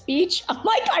that the speech? I'm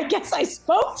like, I guess I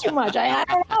spoke too much. I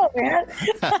don't know, man.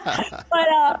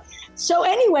 But so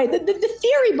anyway, the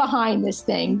theory behind this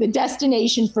thing, the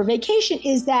destination for vacation,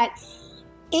 is that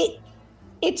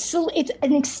it's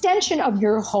an extension of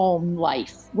your home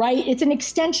life, right? It's an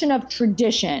extension of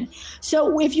tradition.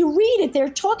 So if you read it, they're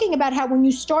talking about how when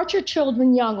you start your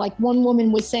children young, like one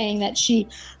woman was saying that she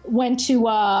went to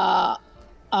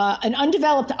an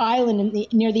undeveloped island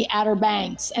near the Outer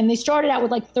Banks, and they started out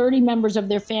with like 30 members of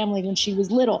their family when she was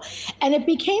little, and it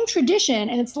became tradition,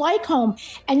 and it's like home,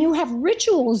 and you have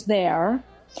rituals there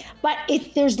but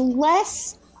there's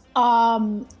less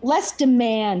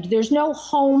demand. There's no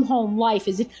home life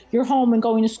as if you're home and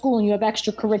going to school and you have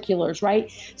extracurriculars,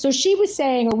 right? So she was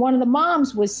saying, or one of the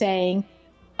moms was saying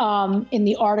in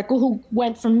the article, who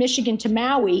went from Michigan to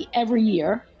Maui every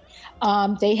year,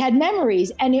 they had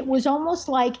memories, and it was almost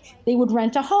like they would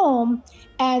rent a home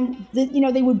and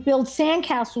they would build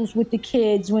sandcastles with the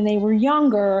kids when they were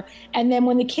younger. And then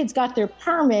when the kids got their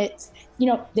permits,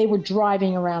 they were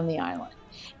driving around the island,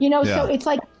 so it's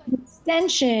like an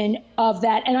extension of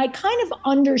that. And I kind of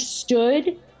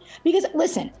understood, because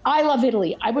listen, I love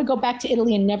Italy. I would go back to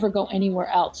Italy and never go anywhere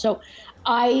else. So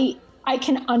I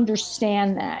can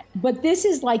understand that. But this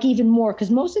is like even more, because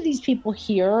most of these people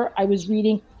here, I was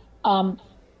reading,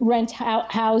 rent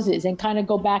houses and kind of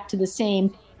go back to the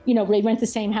same, they rent the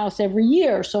same house every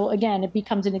year. So again, it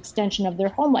becomes an extension of their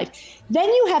home life. Then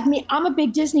you have me, I'm a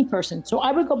big Disney person. So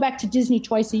I would go back to Disney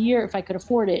twice a year if I could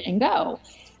afford it and go.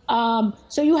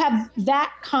 So you have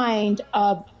that kind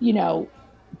of,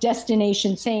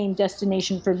 same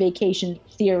destination for vacation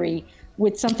theory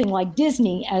with something like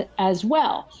Disney as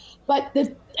well. But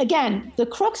the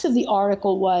crux of the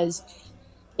article was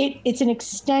it's an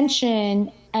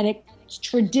extension and it's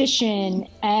tradition,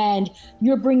 and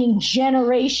you're bringing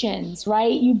generations,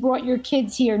 right? You brought your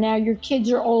kids here. Now your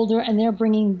kids are older and they're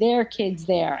bringing their kids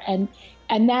there. And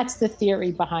that's the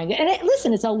theory behind it. And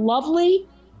listen, it's a lovely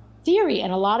theory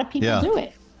and a lot of people do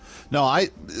it. No,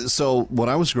 so when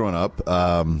I was growing up,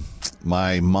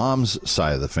 my mom's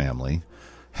side of the family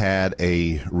had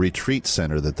a retreat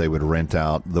center that they would rent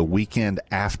out the weekend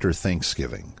after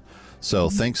Thanksgiving.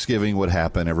 So Thanksgiving would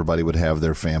happen. Everybody would have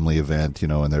their family event,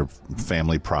 and their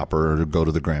family proper, or go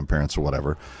to the grandparents or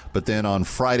whatever. But then on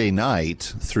Friday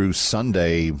night through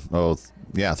Sunday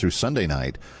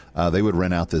night, they would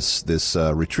rent out this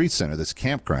retreat center, this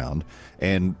campground,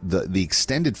 and the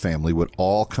extended family would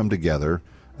all come together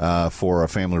for a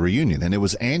family reunion. And it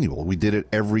was annual. We did it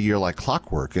every year like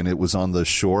clockwork, and it was on the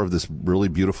shore of this really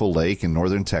beautiful lake in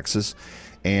northern Texas.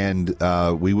 And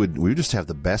we would just have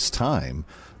the best time.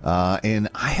 And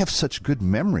I have such good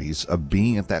memories of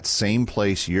being at that same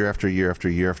place year after year after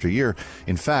year after year.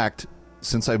 In fact,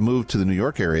 since I've moved to the New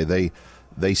York area,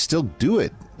 they still do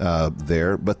it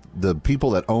there, but the people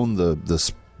that own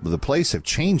the place have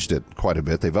changed it quite a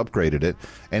bit. They've upgraded it,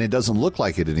 and it doesn't look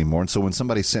like it anymore. And so when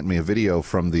somebody sent me a video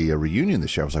from the reunion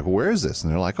this year, I was like, well, where is this?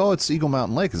 And they're like, oh, it's Eagle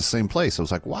Mountain Lake. It's the same place. I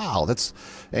was like, wow,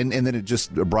 and then it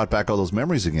just brought back all those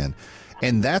memories again.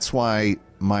 And that's why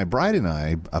my bride and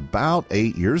I, about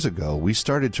 8 years ago, we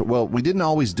started to, we didn't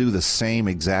always do the same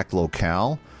exact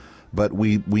locale, but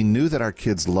we knew that our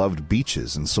kids loved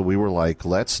beaches. And so we were like,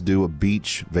 let's do a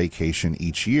beach vacation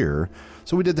each year.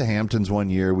 So we did the Hamptons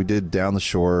one year. We did down the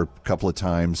shore a couple of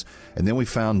times. And then we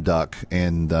found Duck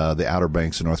and the Outer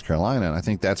Banks of North Carolina. And I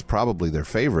think that's probably their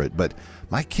favorite. But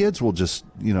my kids will just,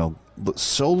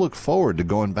 so look forward to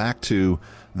going back to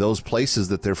those places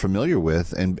that they're familiar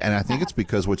with. And I think it's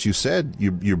because what you said,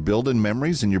 you're building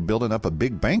memories and you're building up a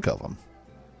big bank of them.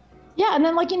 Yeah. And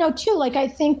then I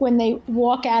think when they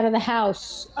walk out of the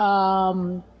house,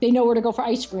 they know where to go for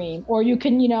ice cream, or you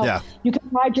can, you can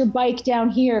ride your bike down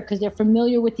here because they're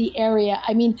familiar with the area.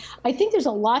 I mean, I think there's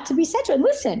a lot to be said to it.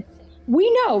 Listen,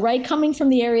 we know, right, coming from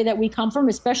the area that we come from,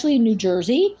 especially in New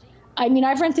Jersey. I mean,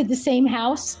 I've rented the same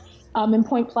house in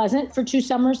Point Pleasant for 2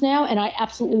 summers now, and I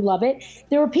absolutely love it.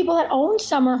 There are people that own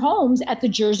summer homes at the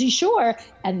Jersey Shore,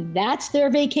 and that's their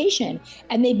vacation.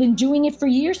 And they've been doing it for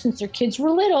years since their kids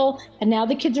were little, and now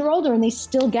the kids are older, and they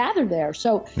still gather there.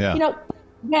 So,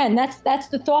 again, that's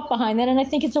the thought behind that, and I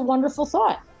think it's a wonderful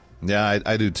thought. Yeah,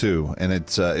 I do too. And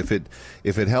it's if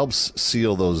it helps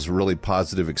seal those really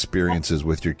positive experiences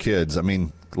with your kids. I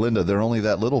mean, Linda, they're only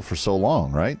that little for so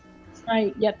long, right?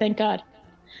 Right. Yeah. Thank God.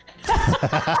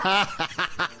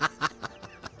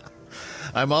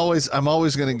 I'm always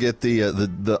going to get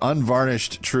the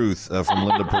unvarnished truth from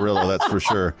Linda Perillo. That's for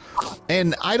sure.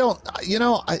 And I don't,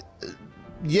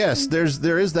 yes, there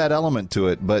is that element to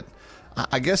it, but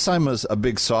I guess I'm a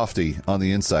big softy on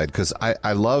the inside because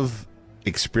I love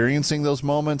experiencing those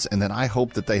moments, and then I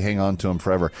hope that they hang on to them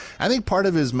forever. I think part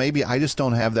of it is maybe I just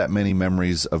don't have that many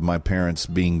memories of my parents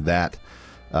being that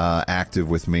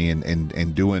active with me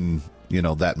and doing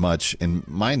that much, and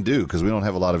mine do, because we don't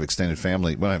have a lot of extended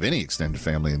family. We don't have any extended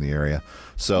family in the area.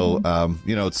 So,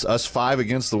 it's us 5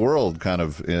 against the world, kind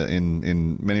of,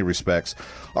 in many respects.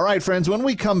 All right, friends, when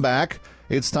we come back,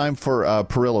 it's time for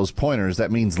Perillo's Pointers.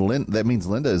 That means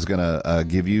Linda is going to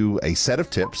give you a set of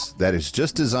tips that is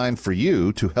just designed for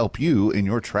you to help you in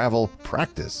your travel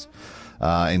practice.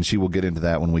 and she will get into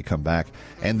that when we come back.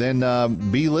 And then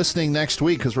be listening next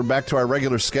week because we're back to our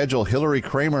regular schedule. Hillary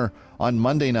Kramer on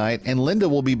Monday night, and Linda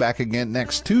will be back again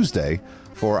next Tuesday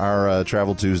for our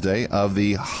Travel Tuesday of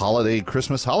the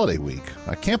Christmas holiday week.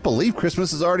 I can't believe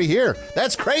Christmas is already here.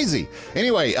 That's crazy.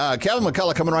 Anyway, Kevin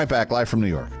McCullough coming right back live from New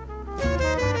York.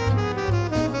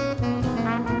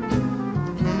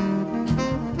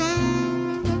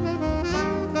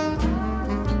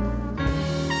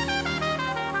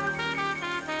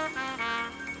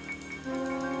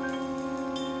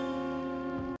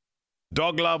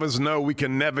 Dog lovers know we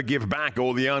can never give back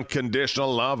all the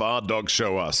unconditional love our dogs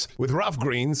show us. With Rough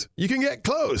Greens, you can get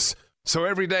close. So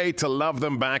every day, to love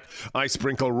them back, I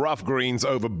sprinkle Rough Greens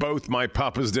over both my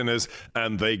puppers' dinners,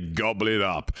 and they gobble it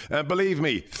up. And believe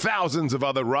me, thousands of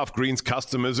other Rough Greens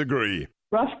customers agree.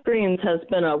 Rough Greens has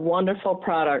been a wonderful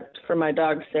product for my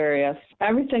dog, Sirius.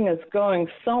 Everything is going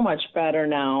so much better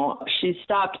now. She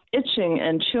stopped itching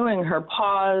and chewing her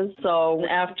paws, so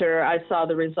after I saw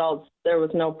the results, there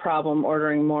was no problem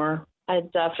ordering more. I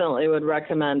definitely would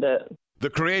recommend it. The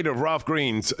creator of Rough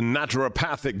Greens,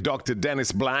 naturopathic Dr.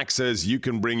 Dennis Black, says you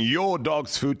can bring your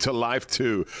dog's food to life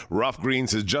too. Rough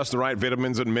Greens has just the right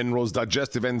vitamins and minerals,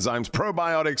 digestive enzymes,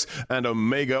 probiotics, and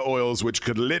omega oils, which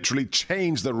could literally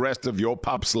change the rest of your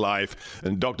pup's life.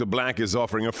 And Dr. Black is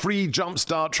offering a free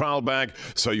Jumpstart trial bag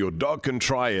so your dog can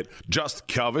try it. Just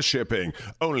cover shipping.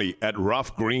 Only at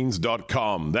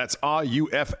roughgreens.com. That's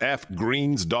RUFF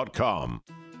greens.com.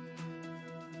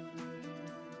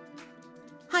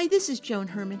 Hi, this is Joan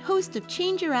Herman, host of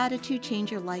Change Your Attitude,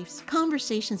 Change Your Life's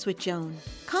Conversations with Joan.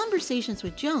 Conversations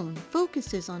with Joan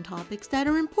focuses on topics that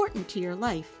are important to your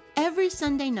life. Every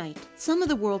Sunday night, some of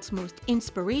the world's most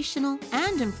inspirational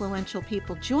and influential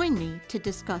people join me to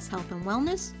discuss health and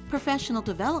wellness, professional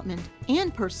development,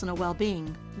 and personal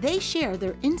well-being. They share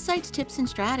their insights, tips, and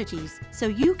strategies so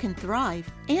you can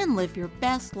thrive and live your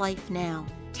best life now.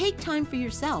 Take time for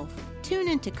yourself. Tune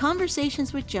into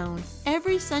Conversations with Joan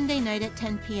every Sunday night at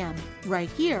 10 p.m.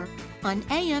 right here on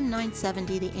AM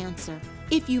 970 The Answer.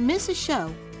 If you miss a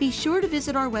show, be sure to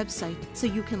visit our website so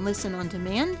you can listen on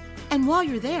demand. And while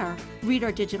you're there, read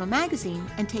our digital magazine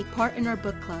and take part in our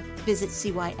book club. Visit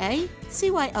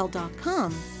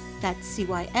CYACYL.com. That's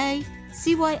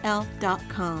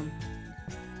CYACYL.com.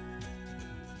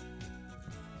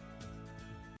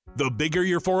 The bigger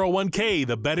your 401k,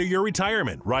 the better your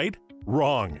retirement, right?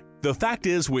 Wrong. The fact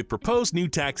is, with proposed new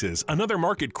taxes, another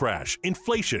market crash,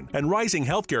 inflation, and rising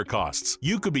healthcare costs,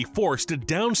 you could be forced to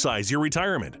downsize your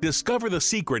retirement. Discover the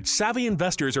secret savvy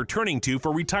investors are turning to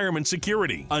for retirement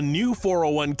security. A new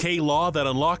 401k law that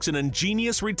unlocks an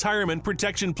ingenious retirement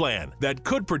protection plan that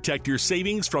could protect your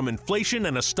savings from inflation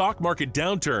and a stock market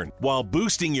downturn while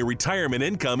boosting your retirement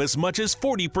income as much as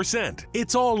 40%.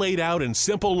 It's all laid out in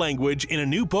simple language in a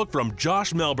new book from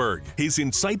Josh Melberg. His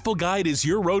insightful guide is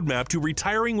your roadmap to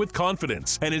retiring with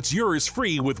confidence, and it's yours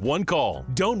free with one call.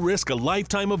 Don't risk a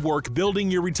lifetime of work building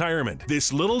your retirement.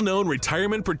 This little-known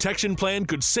retirement protection plan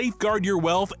could safeguard your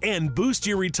wealth and boost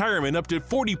your retirement up to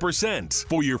 40%.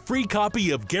 For your free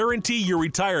copy of Guarantee Your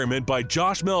Retirement by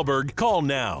Josh Melberg, call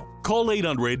now. Call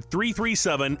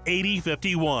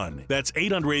 800-337-8051. That's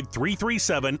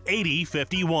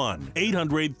 800-337-8051.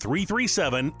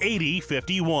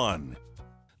 800-337-8051.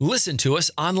 Listen to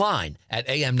us online at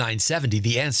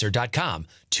am970theanswer.com.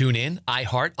 Tune in,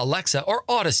 iHeart, Alexa, or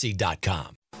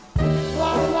Odyssey.com.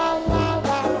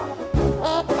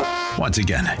 Once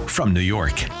again, from New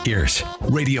York, here's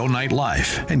Radio Night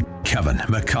Live and Kevin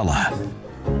McCullough.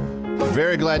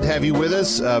 Very glad to have you with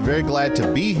us. Very glad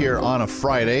to be here on a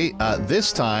Friday.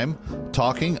 This time,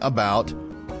 talking about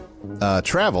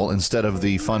travel instead of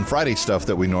the Fun Friday stuff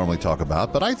that we normally talk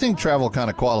about. But I think travel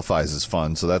kind of qualifies as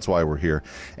fun, so that's why we're here.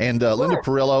 And Linda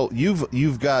Perillo,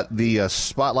 you've got the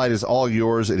spotlight is all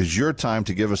yours. It is your time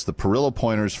to give us the Perillo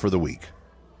pointers for the week.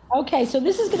 Okay, so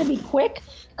this is going to be quick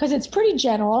because it's pretty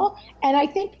general. And I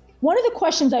think one of the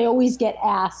questions I always get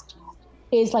asked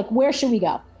is like, where should we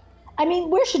go? I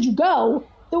mean, where should you go?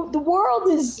 The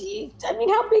world is, I mean,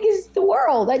 how big is the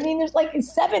world? I mean, there's like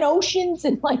 7 oceans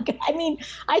and like, I mean,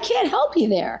 I can't help you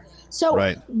there. So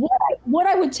right. what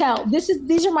I would tell,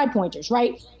 these are my pointers,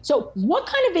 right? So what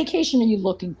kind of vacation are you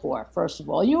looking for, first of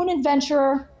all? Are you an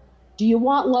adventurer? Do you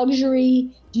want luxury?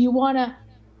 Do you want to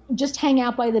just hang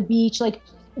out by the beach? Like,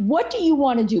 what do you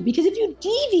want to do? Because if you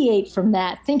deviate from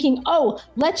that, thinking, oh,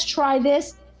 let's try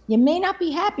this, you may not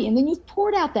be happy. And then you've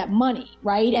poured out that money,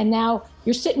 right? And now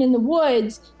you're sitting in the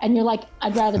woods and you're like,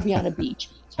 I'd rather be on a beach.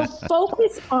 So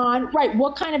focus on, right,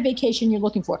 what kind of vacation you're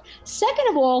looking for. Second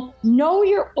of all, know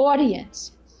your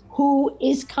audience, who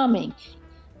is coming.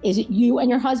 Is it you and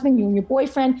your husband, you and your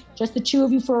boyfriend, just the two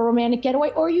of you for a romantic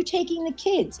getaway, or are you taking the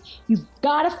kids? You've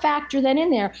got to factor that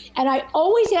in there. And I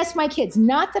always ask my kids,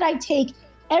 not that I take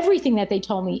everything that they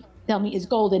tell me is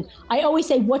golden. I always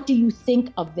say, what do you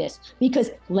think of this? Because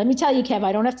let me tell you, Kev,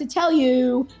 I don't have to tell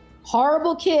you,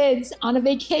 horrible kids on a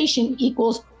vacation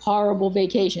equals horrible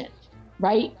vacation,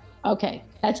 right? Okay,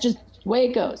 that's just the way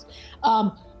it goes.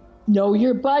 Know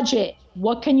your budget.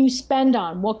 What can you spend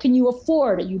on? What can you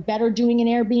afford? Are you better doing an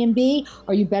Airbnb?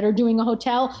 Are you better doing a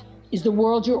hotel? Is the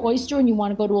world your oyster and you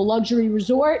want to go to a luxury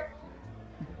resort?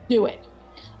 Do it.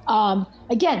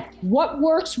 Again, what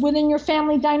works within your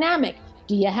family dynamic?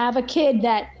 Do you have a kid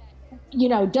that,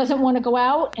 doesn't want to go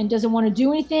out and doesn't want to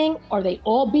do anything? Are they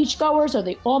all beachgoers? Are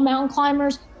they all mountain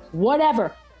climbers?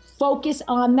 Whatever. Focus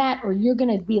on that or you're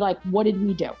going to be like, what did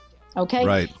we do? Okay?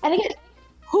 Right. And again,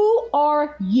 who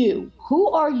are you? Who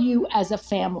are you as a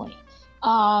family?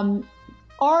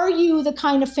 Are you the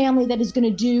kind of family that is going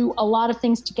to do a lot of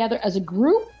things together as a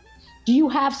group? Do you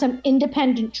have some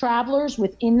independent travelers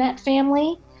within that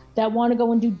family that want to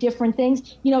go and do different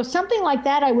things? Something like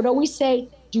that, I would always say,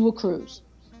 do a cruise.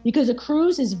 Because a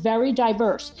cruise is very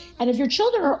diverse. And if your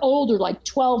children are older, like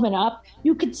 12 and up,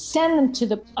 you could send them to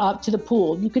the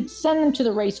pool. You could send them to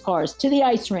the race cars, to the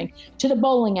ice rink, to the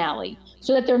bowling alley,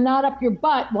 so that they're not up your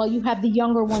butt while you have the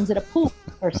younger ones at a pool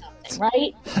or something,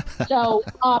 right? So,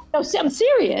 I'm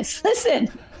serious. Listen,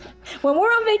 when we're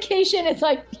on vacation, it's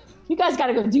like, you guys got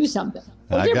to go do something.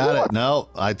 I got it. No,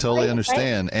 I totally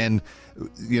understand. Right? And,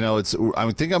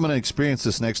 I think I'm going to experience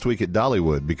this next week at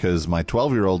Dollywood because my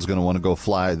 12-year-old's going to want to go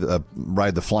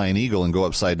ride the Flying Eagle and go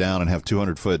upside down and have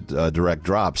 200-foot direct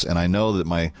drops. And I know that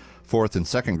my 4th and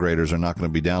 2nd graders are not going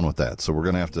to be down with that. So we're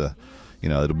going to have to,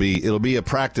 it'll be a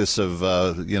practice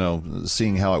of,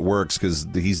 seeing how it works because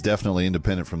he's definitely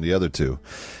independent from the other two.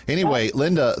 Anyway,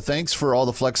 Linda, thanks for all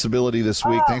the flexibility this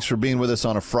week. Thanks for being with us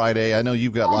on a Friday. I know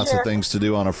you've got lots of things to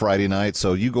do on a Friday night,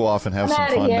 so you go off and have some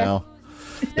fun now.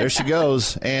 There she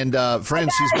goes. And,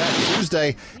 friends, she's back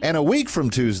Tuesday. And a week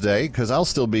from Tuesday, because I'll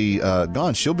still be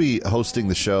gone, she'll be hosting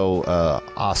the show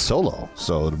solo.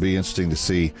 So it'll be interesting to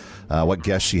see what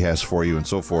guests she has for you and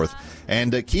so forth.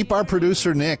 And keep our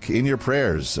producer, Nick, in your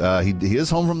prayers. He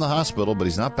is home from the hospital, but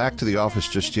he's not back to the office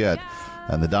just yet.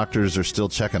 And the doctors are still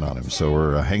checking on him. So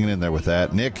we're hanging in there with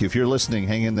that. Nick, if you're listening,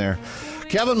 hang in there.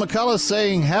 Kevin McCullough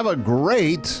saying have a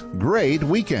great, great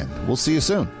weekend. We'll see you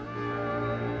soon.